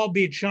it'll all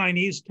be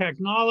Chinese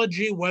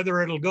technology,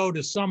 whether it'll go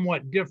to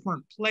somewhat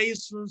different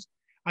places,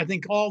 I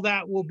think all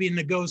that will be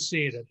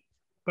negotiated.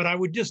 But I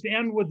would just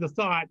end with the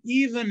thought,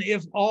 even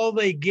if all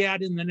they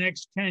get in the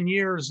next 10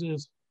 years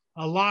is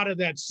a lot of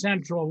that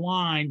central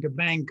line to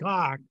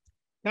Bangkok,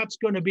 that's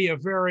going to be a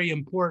very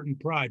important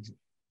project.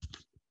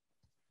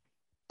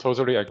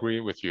 Totally agree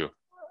with you.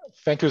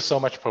 Thank you so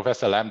much,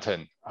 Professor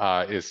Lampton.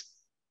 It's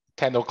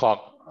 10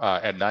 o'clock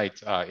at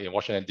night in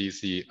Washington,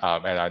 D.C.,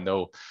 and I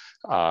know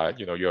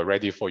you're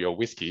ready for your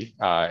whiskey,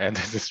 and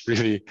this is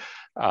really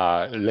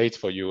late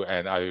for you,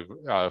 and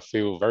I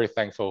feel very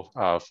thankful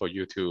for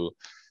you to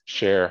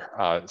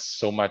share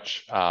so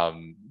much,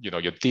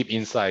 your deep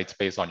insights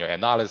based on your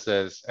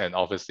analysis and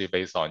obviously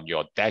based on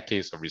your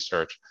decades of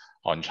research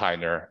on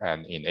China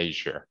and in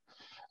Asia.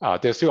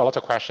 There's still a lot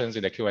of questions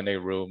in the Q&A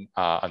room.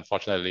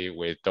 Unfortunately,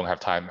 we don't have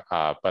time,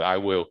 but I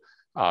will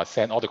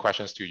send all the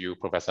questions to you,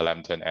 Professor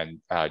Lampton, and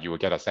you will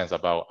get a sense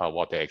about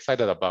what they're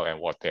excited about and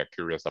what they're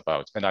curious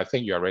about. And I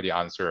think you already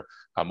answered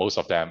most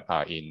of them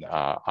in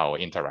our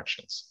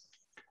interactions.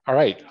 All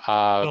right.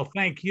 Well,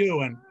 thank you,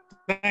 and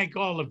thank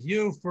all of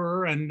you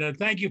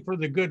thank you for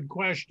the good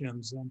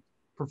questions, and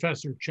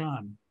Professor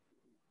Chun.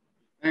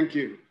 Thank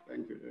you.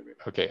 Thank you, David.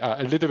 Okay,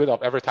 a little bit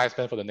of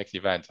advertisement for the next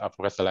event,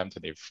 Professor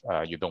Lampton, if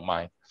you don't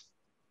mind.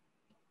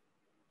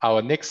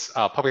 Our next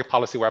public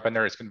policy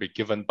webinar is going to be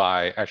given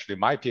by actually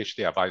my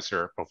PhD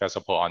advisor,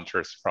 Professor Paul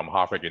Anters from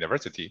Harvard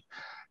University.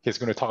 He's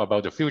going to talk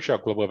about the future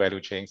of global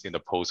value chains in the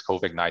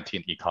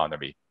post-COVID-19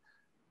 economy.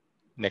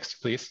 Next,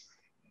 please.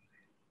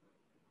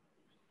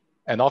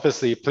 And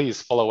obviously,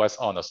 please follow us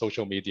on the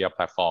social media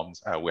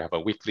platforms. We have a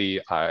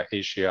weekly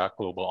Asia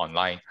Global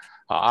Online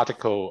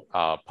article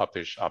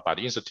published by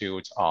the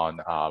Institute on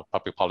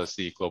public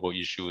policy, global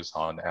issues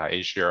on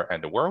Asia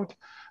and the world.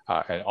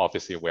 And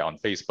obviously, we're on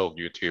Facebook,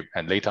 YouTube,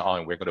 and later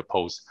on, we're going to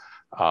post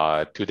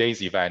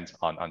today's event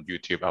on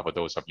YouTube for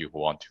those of you who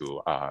want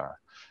to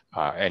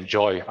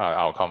enjoy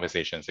our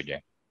conversations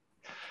again.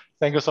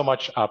 Thank you so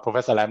much,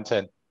 Professor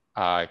Lampton.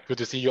 Good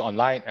to see you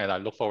online, and I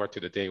look forward to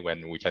the day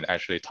when we can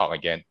actually talk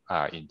again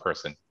in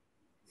person.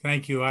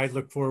 Thank you. I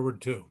look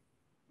forward to.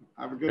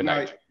 Have a good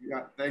night.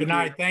 Yeah, good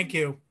night. Thank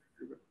you.